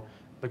to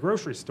the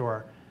grocery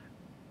store,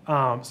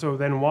 So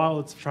then while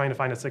it's trying to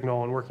find a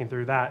signal and working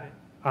through that,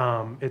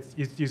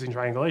 it's using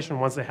triangulation.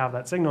 Once they have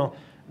that signal,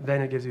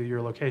 then it gives you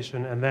your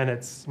location, and then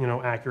it's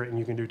accurate, and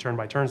you can do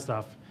turn-by-turn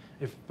stuff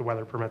if the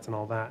weather permits and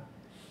all that.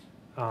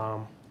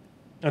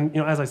 And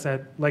as I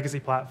said, legacy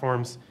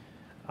platforms,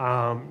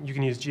 you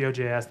can use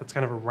GeoJS. That's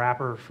kind of a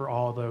wrapper for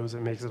all of those.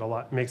 It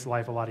makes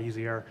life a lot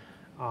easier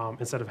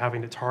instead of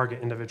having to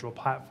target individual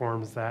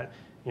platforms that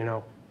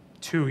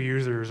 2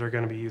 users are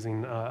going to be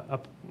using a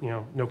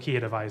Nokia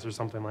device or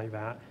something like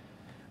that.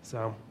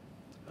 So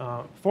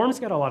forms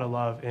get a lot of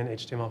love in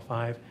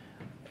HTML5,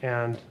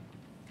 and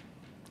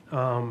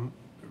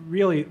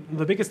really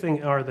the biggest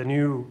thing are the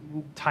new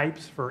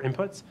types for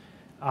inputs.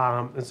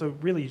 And so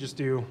really you just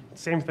do the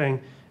same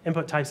thing,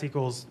 input types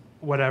equals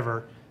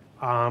whatever.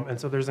 And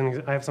so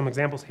I have some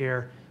examples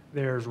here.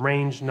 There's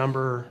range,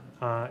 number,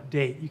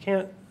 date.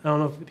 I don't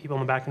know if the people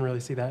in the back can really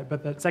see that,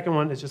 but that second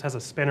one, it just has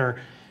a spinner.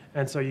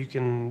 And so you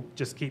can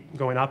just keep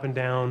going up and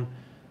down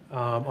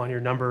on your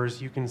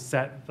numbers. You can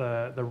set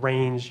the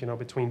range,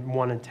 between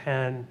 1 and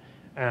 10,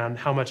 and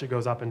how much it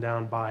goes up and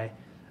down by.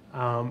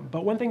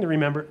 But one thing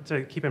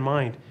to keep in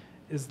mind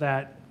is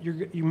that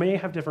you may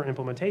have different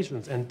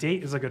implementations, and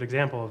date is a good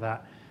example of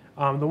that.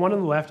 The one on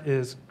the left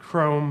is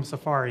Chrome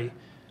Safari,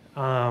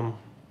 and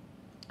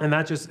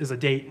that just is a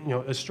date,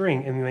 a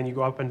string, and then you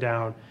go up and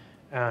down,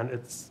 and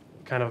it's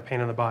kind of a pain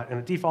in the butt. And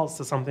it defaults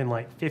to something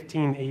like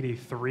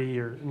 1583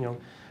 or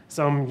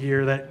some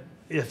year that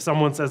if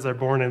someone says they're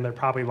born in, they're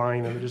probably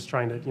lying and they're just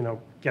trying to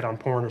get on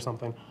porn or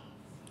something.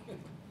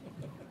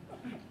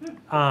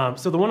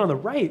 So the one on the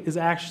right is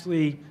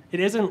actually, it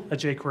isn't a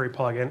jQuery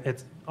plugin,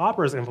 it's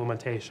Opera's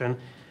implementation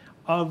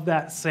of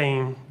that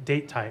same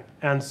date type.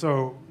 And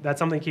so that's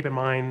something to keep in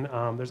mind.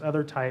 There's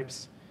other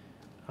types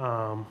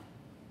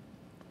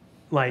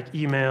like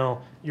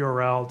email,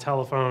 URL,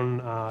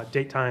 telephone,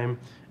 date time,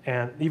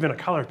 and even a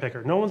color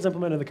picker. No one's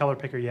implemented the color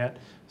picker yet,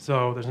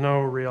 so there's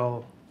no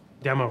real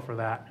demo for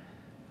that.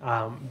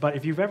 But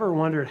if you've ever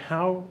wondered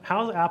how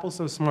is Apple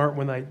so smart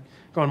when they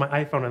go on my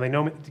iPhone and they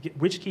know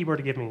which keyboard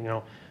to give me,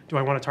 do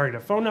I want to target a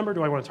phone number?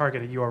 Do I want to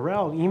target a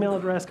URL, email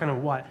address, kind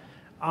of what?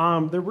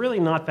 They're really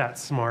not that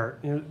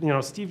smart.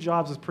 Steve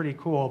Jobs is pretty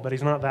cool, but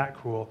he's not that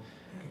cool.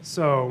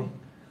 So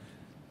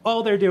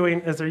all they're doing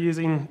is they're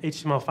using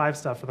HTML5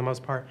 stuff for the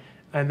most part,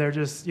 and they're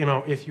just,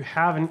 if you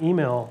have an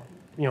email,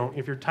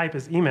 if your type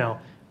is email,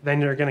 then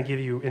they're going to give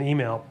you an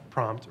email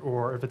prompt,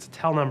 or if it's a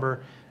tel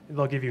number,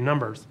 they'll give you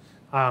numbers.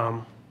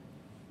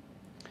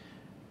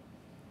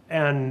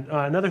 And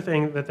another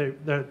thing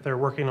that they're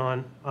working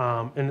on,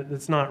 and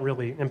it's not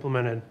really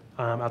implemented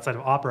outside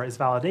of Opera, is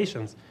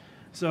validations.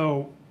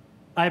 So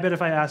I bet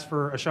if I asked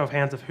for a show of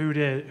hands of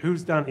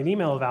who's done an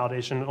email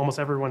validation, almost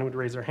everyone would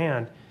raise their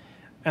hand.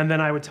 And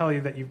then I would tell you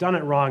that you've done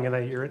it wrong and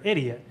that you're an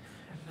idiot.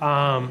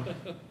 And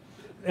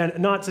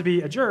not to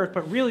be a jerk,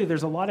 but really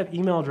there's a lot of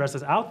email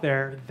addresses out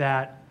there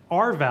that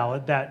are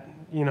valid that,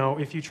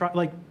 if you try,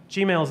 like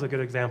Gmail is a good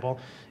example.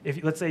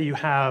 Let's say you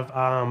have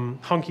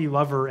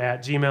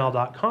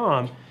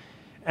hunkylover@gmail.com,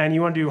 and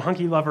you want to do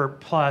hunkylover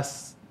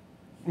plus,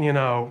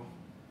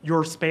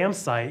 your spam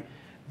site,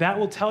 that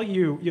will tell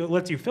you, it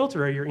lets you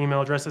filter your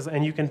email addresses,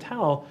 and you can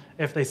tell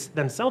if they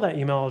then sell that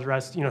email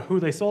address, who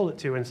they sold it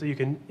to, and so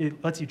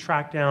it lets you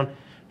track down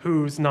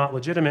who's not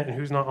legitimate and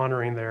who's not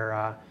honoring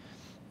their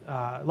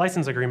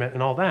license agreement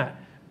and all that.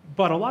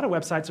 But a lot of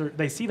websites,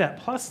 they see that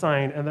plus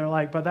sign, and they're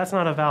like, but that's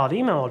not a valid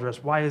email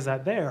address. Why is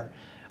that there?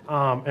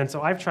 And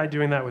so I've tried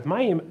doing that with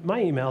my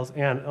emails,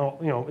 and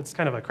it's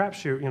kind of a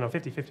crapshoot,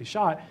 50-50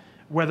 shot,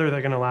 whether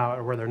they're going to allow it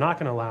or whether they're not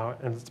going to allow it,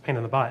 and it's a pain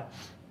in the butt.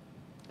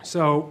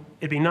 So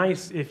it'd be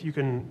nice if you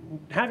can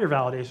have your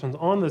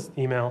validations on this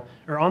email,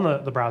 or on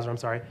the browser, I'm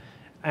sorry,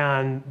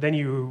 and then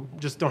you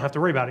just don't have to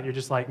worry about it. You're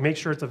just like, make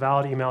sure it's a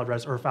valid email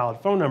address or a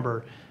valid phone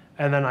number,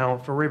 and then I don't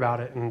have to worry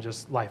about it, and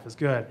just life is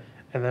good.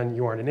 And then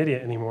you aren't an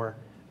idiot anymore.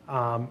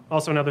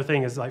 Also, another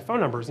thing is like phone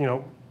numbers.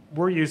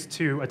 We're used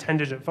to a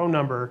 10-digit phone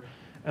number,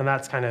 and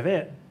that's kind of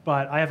it.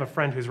 But I have a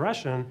friend who's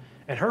Russian,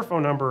 and her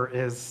phone number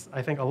is,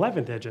 I think,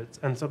 11 digits.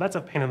 And so that's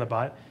a pain in the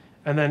butt.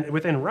 And then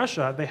within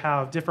Russia, they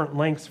have different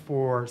lengths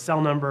for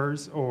cell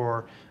numbers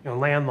or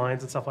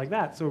landlines and stuff like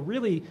that. So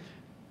really,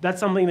 that's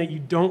something that you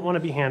don't want to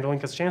be handling,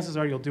 because chances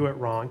are you'll do it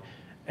wrong.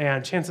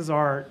 And chances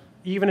are,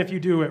 even if you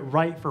do it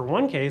right for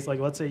one case, like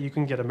let's say you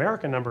can get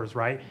American numbers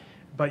right,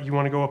 but you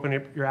want to go open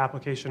your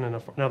application in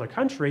another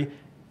country,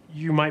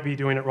 you might be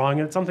doing it wrong.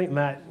 And it's something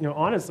that,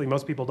 honestly,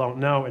 most people don't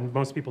know and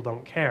most people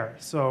don't care.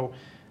 So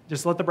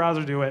just let the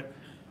browser do it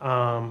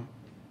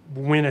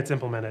when it's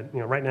implemented.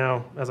 Right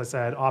now, as I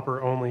said,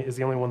 Opera only is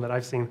the only one that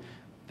I've seen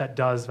that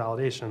does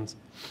validations.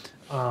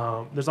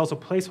 There's also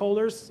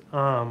placeholders,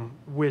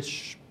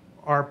 which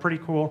are pretty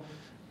cool.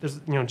 There's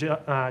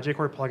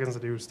jQuery plugins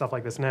that do stuff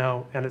like this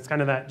now, and it's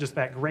kind of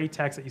that gray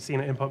text that you see in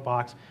an input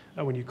box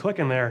that when you click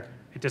in there,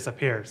 it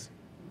disappears.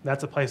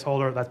 That's a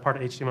placeholder. That's part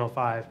of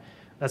HTML5.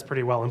 That's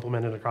pretty well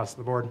implemented across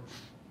the board.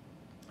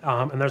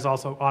 And there's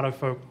also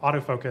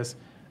autofocus.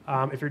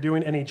 If you're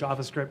doing any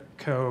JavaScript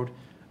code,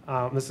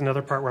 this is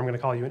another part where I'm going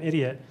to call you an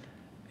idiot.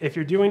 If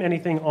you're doing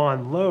anything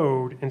on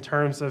load in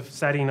terms of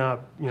setting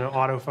up,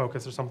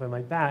 autofocus or something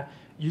like that,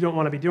 you don't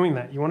want to be doing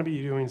that. You want to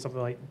be doing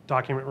something like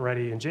document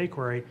ready in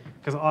jQuery,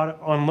 because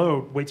on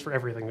load waits for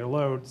everything to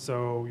load,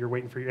 so you're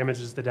waiting for your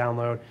images to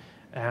download,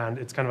 and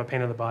it's kind of a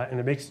pain in the butt, and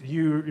it makes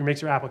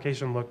your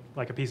application look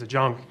like a piece of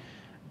junk,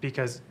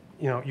 because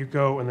you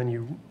go and then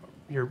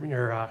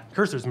your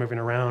cursor's moving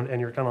around,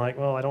 and you're kind of like,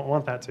 well, I don't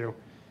want that to.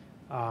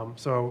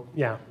 So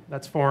yeah,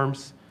 that's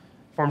Forms.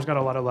 Forms got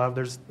a lot of love.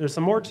 There's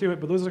some more to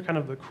it, but those are kind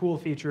of the cool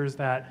features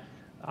that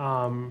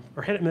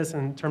are hit and miss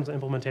in terms of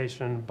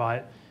implementation.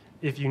 But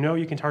if you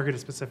can target a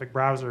specific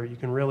browser, you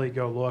can really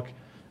go look,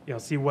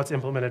 see what's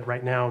implemented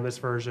right now in this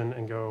version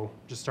and go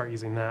just start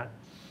using that.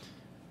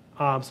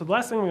 So the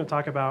last thing I'm going to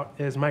talk about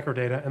is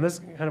microdata, and this is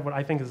kind of what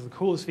I think is the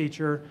coolest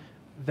feature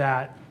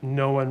that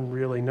no one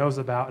really knows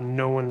about and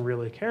no one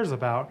really cares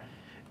about,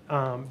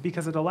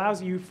 because it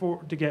allows you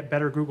to get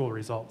better Google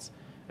results.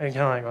 And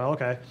you're kind of like, well,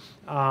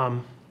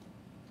 okay.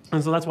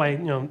 And so that's why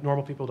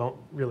normal people don't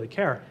really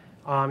care.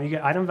 You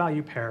get item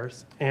value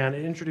pairs, and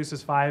it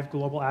introduces 5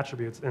 global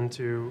attributes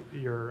into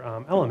your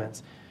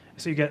elements.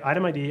 So you get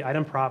item ID,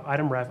 item prop,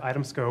 item ref,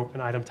 item scope,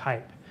 and item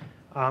type.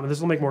 And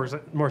this will make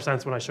more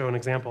sense when I show an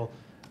example.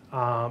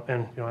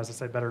 And as I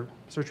said, better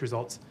search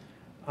results.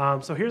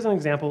 So here's an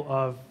example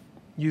of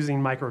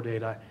using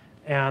microdata.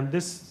 And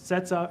this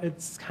sets up,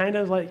 it's kind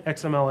of like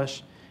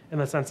XML-ish in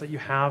the sense that you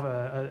have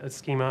a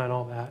schema and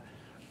all that.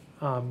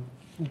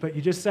 But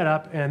you just set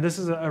up, and this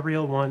is a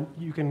real one.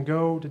 You can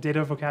go to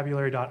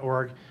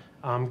datavocabulary.org.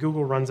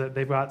 Google runs it.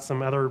 They've got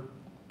some other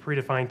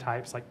predefined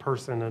types like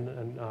person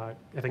and I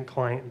think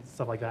client and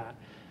stuff like that.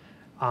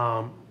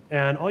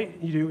 And all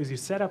you do is you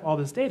set up all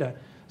this data.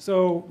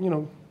 So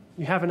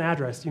you have an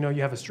address. You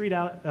have a street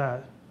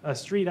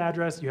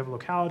address. You have a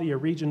locality, a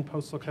region,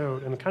 postal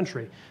code, and a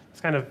country.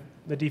 It's kind of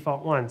the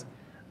default ones.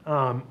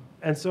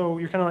 And so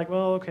you're kind of like,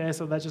 well, okay,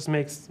 so that just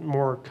makes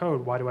more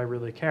code. Why do I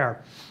really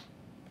care?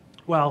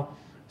 Well,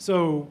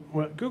 so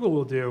what Google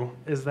will do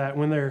is that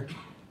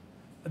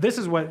this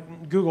is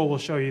what Google will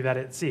show you that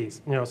it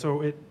sees.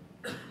 So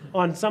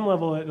on some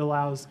level, it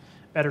allows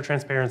better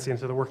transparency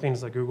into the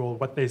workings of Google,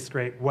 what they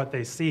scrape, what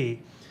they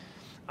see.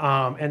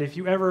 And if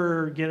you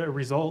ever get a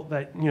result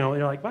that,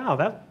 you're like, wow,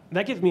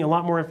 that gives me a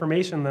lot more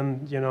information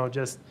than,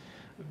 just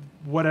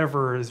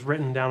whatever is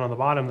written down on the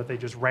bottom that they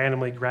just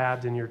randomly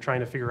grabbed and you're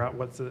trying to figure out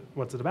what's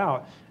it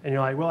about. And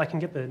you're like, well, I can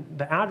get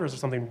the address or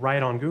something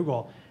right on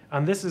Google.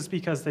 And this is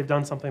because they've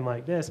done something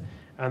like this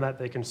and that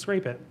they can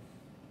scrape it.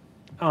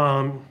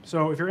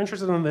 So if you're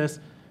interested in this,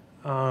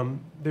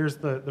 there's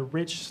the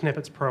rich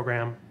snippets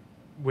program,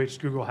 which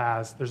Google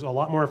has. There's a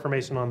lot more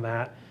information on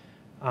that.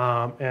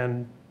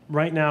 And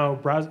right now,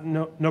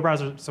 no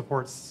browser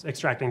supports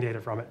extracting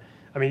data from it.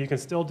 I mean, you can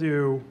still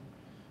do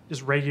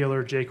just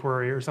regular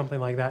jQuery or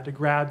something like that to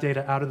grab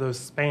data out of those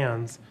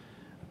spans.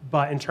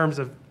 But in terms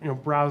of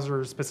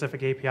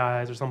browser-specific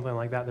APIs or something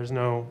like that, there's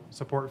no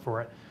support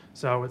for it.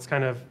 So it's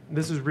kind of,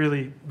 this is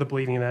really the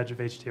bleeding edge of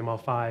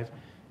HTML5,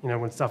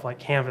 when stuff like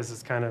Canvas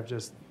is kind of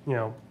just,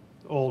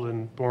 old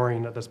and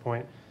boring at this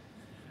point.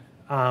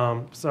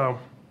 So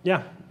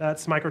yeah,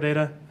 that's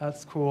microdata.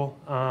 That's cool.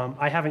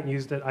 I haven't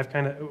used it. I've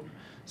kind of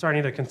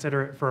starting to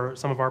consider it for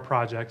some of our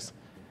projects.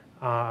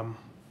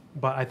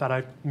 But I thought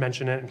I'd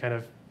mention it and kind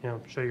of,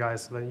 show you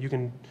guys so that you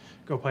can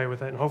go play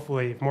with it. And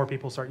hopefully, if more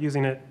people start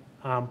using it,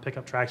 pick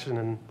up traction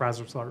and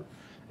browsers start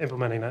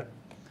implementing it.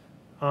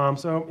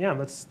 So yeah,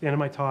 that's the end of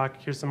my talk.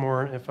 Here's some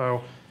more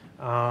info.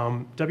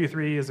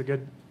 W3 is a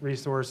good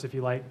resource if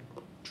you like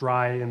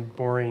dry and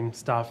boring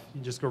stuff.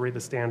 You just go read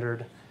the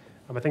standard.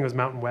 I think it was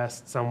Mountain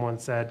West. Someone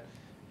said,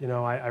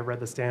 I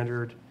read the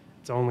standard.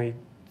 It's only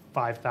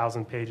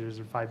 5,000 pages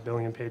or 5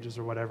 billion pages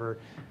or whatever.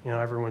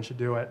 Everyone should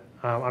do it.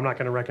 I'm not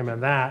going to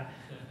recommend that.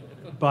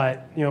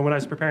 But when I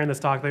was preparing this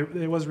talk,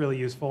 it was really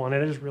useful, and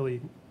it is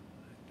really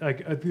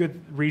a good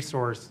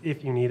resource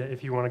if you need it,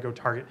 if you want to go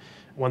target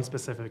one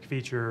specific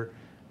feature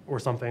or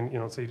something.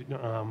 So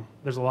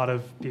there's a lot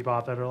of people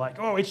out there that are like,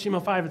 oh,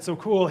 HTML5, it's so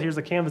cool. Here's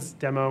a Canvas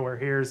demo, or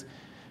here's,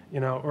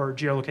 or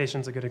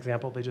geolocation's a good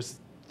example. They just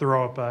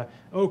throw up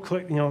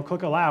click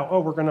allow. Oh,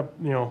 we're gonna,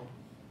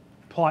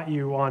 plot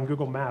you on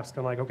Google Maps. Kind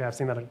of like, okay, I've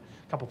seen that a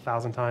couple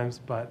thousand times,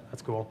 but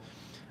that's cool.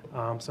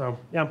 So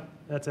yeah,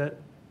 that's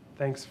it.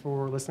 Thanks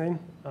for listening.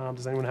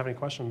 Does anyone have any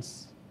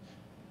questions?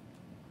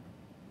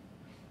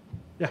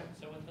 Yeah.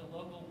 So with the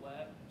local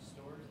web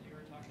stores that you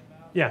were talking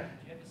about, yeah. Do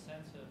you have a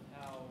sense of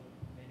how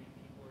many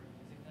people are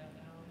using that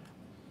now?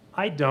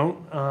 I don't.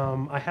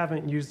 I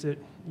haven't used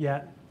it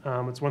yet.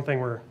 It's one thing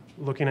we're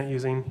looking at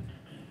using.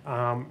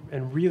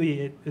 And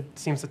really, it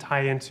seems to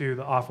tie into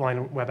the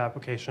offline web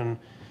application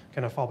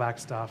kind of fallback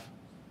stuff,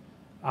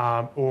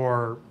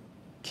 or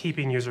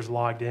keeping users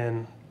logged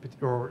in,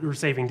 or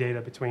saving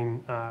data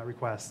between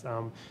requests.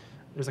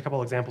 There's a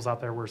couple examples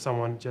out there where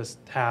someone just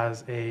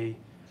has a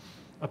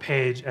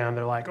page and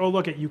they're like, oh,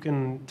 look, you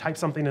can type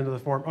something into the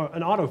form. Oh,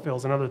 an autofill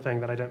is another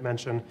thing that I didn't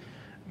mention,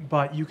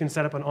 but you can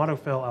set up an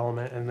autofill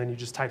element and then you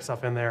just type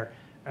stuff in there,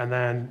 and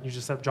then you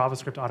just set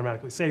JavaScript to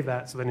automatically save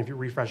that. So then if you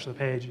refresh the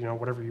page,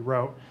 whatever you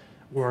wrote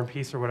War and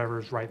Peace or whatever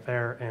is right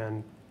there,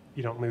 and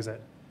you don't lose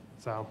it.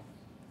 So,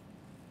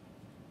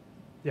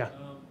 yeah.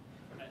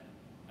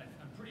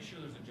 I'm pretty sure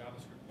there's a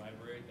JavaScript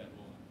library that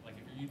will, like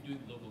if you're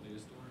doing local data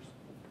stores,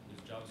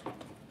 there's JavaScript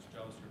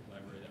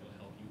library that will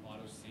help you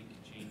auto-sync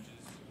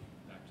changes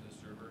back to the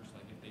server. Just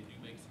like if they do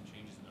make some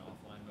changes in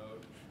offline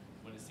mode,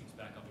 when it syncs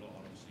back up, it'll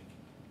auto-sync and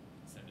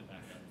send it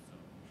back up.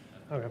 So,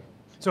 Okay.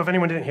 So if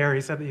anyone didn't hear,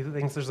 he said that he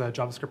thinks there's a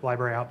JavaScript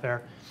library out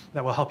there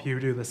that will help you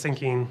do the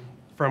syncing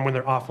from when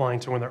they're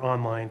offline to when they're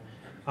online.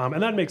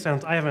 And that makes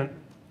sense. I haven't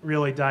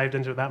really dived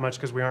into it that much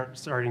because we aren't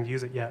starting to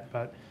use it yet,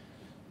 but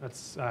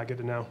that's good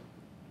to know.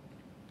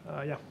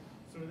 Yeah.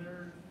 So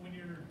when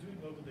you're doing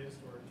local data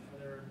storage, are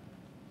there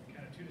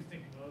kind of two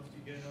distinct modes? Do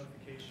you get a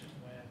notification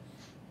when,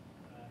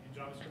 in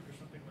JavaScript or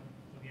something, when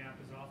the app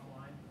is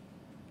offline,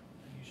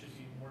 and you should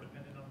be more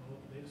dependent on the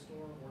local data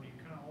store, or do you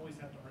kind of always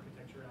have to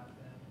architect your app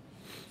then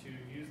to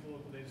use the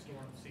local data store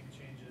and sync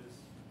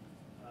changes,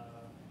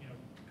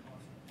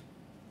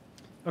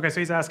 constantly? Okay,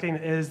 so he's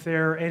asking, is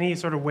there any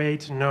sort of way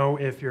to know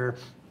if your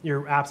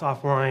app's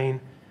offline,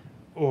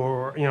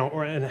 or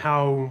and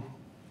how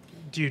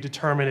do you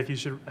determine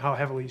if how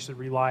heavily you should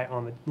rely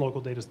on the local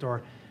data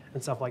store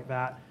and stuff like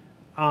that?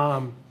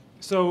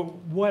 So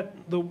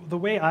the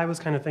way I was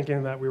kind of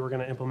thinking that we were going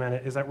to implement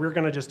it is that we're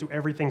going to just do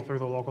everything through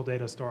the local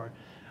data store,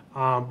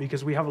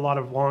 because we have a lot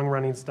of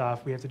long-running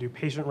stuff. We have to do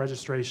patient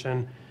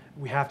registration.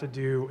 We have to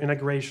do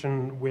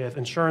integration with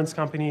insurance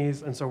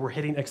companies, and so we're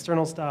hitting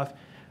external stuff.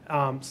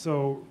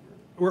 So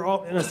we're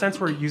all, in a sense,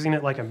 we're using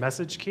it like a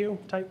message queue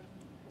type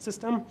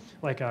system,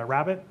 like a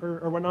Rabbit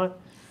or whatnot.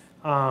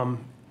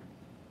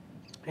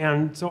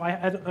 And so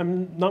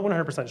I'm not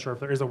 100% sure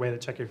if there is a way to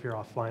check if you're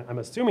offline. I'm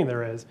assuming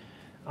there is.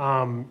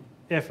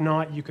 If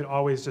not, you could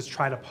always just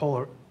try to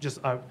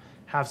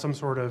have some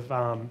sort of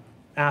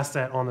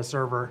asset on the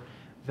server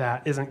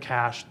that isn't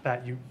cached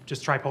that you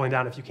just try pulling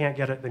down. If you can't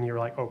get it, then you're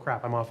like, oh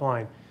crap, I'm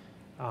offline.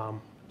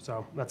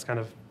 So that's kind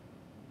of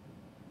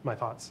my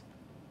thoughts.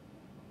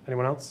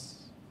 Anyone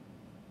else?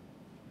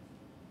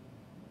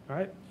 All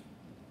right.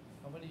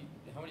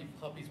 How many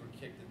puppies were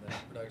kicked in the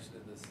production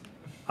of this?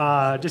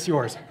 Just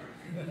yours.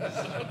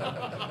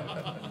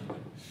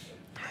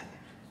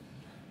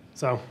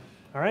 So,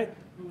 all right.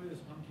 Who is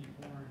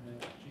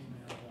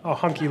hunkyporn@gmail.com? Oh,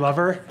 hunky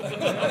lover.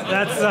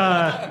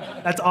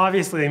 That's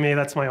obviously me.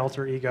 That's my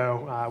alter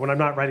ego. When I'm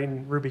not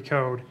writing Ruby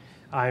code,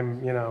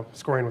 I'm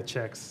scoring with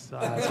chicks.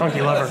 It's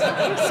hunky lover.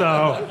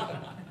 So.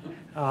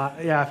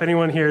 Yeah, if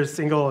anyone here is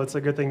single, it's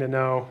a good thing to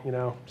know.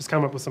 Just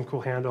come up with some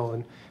cool handle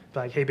and be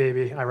like, hey,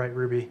 baby, I write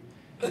Ruby.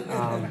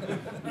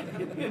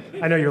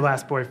 I know your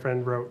last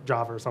boyfriend wrote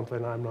Java or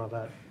something. I'm not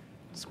that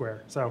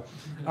square. So,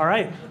 all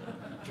right.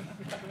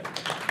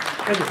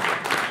 Thank you.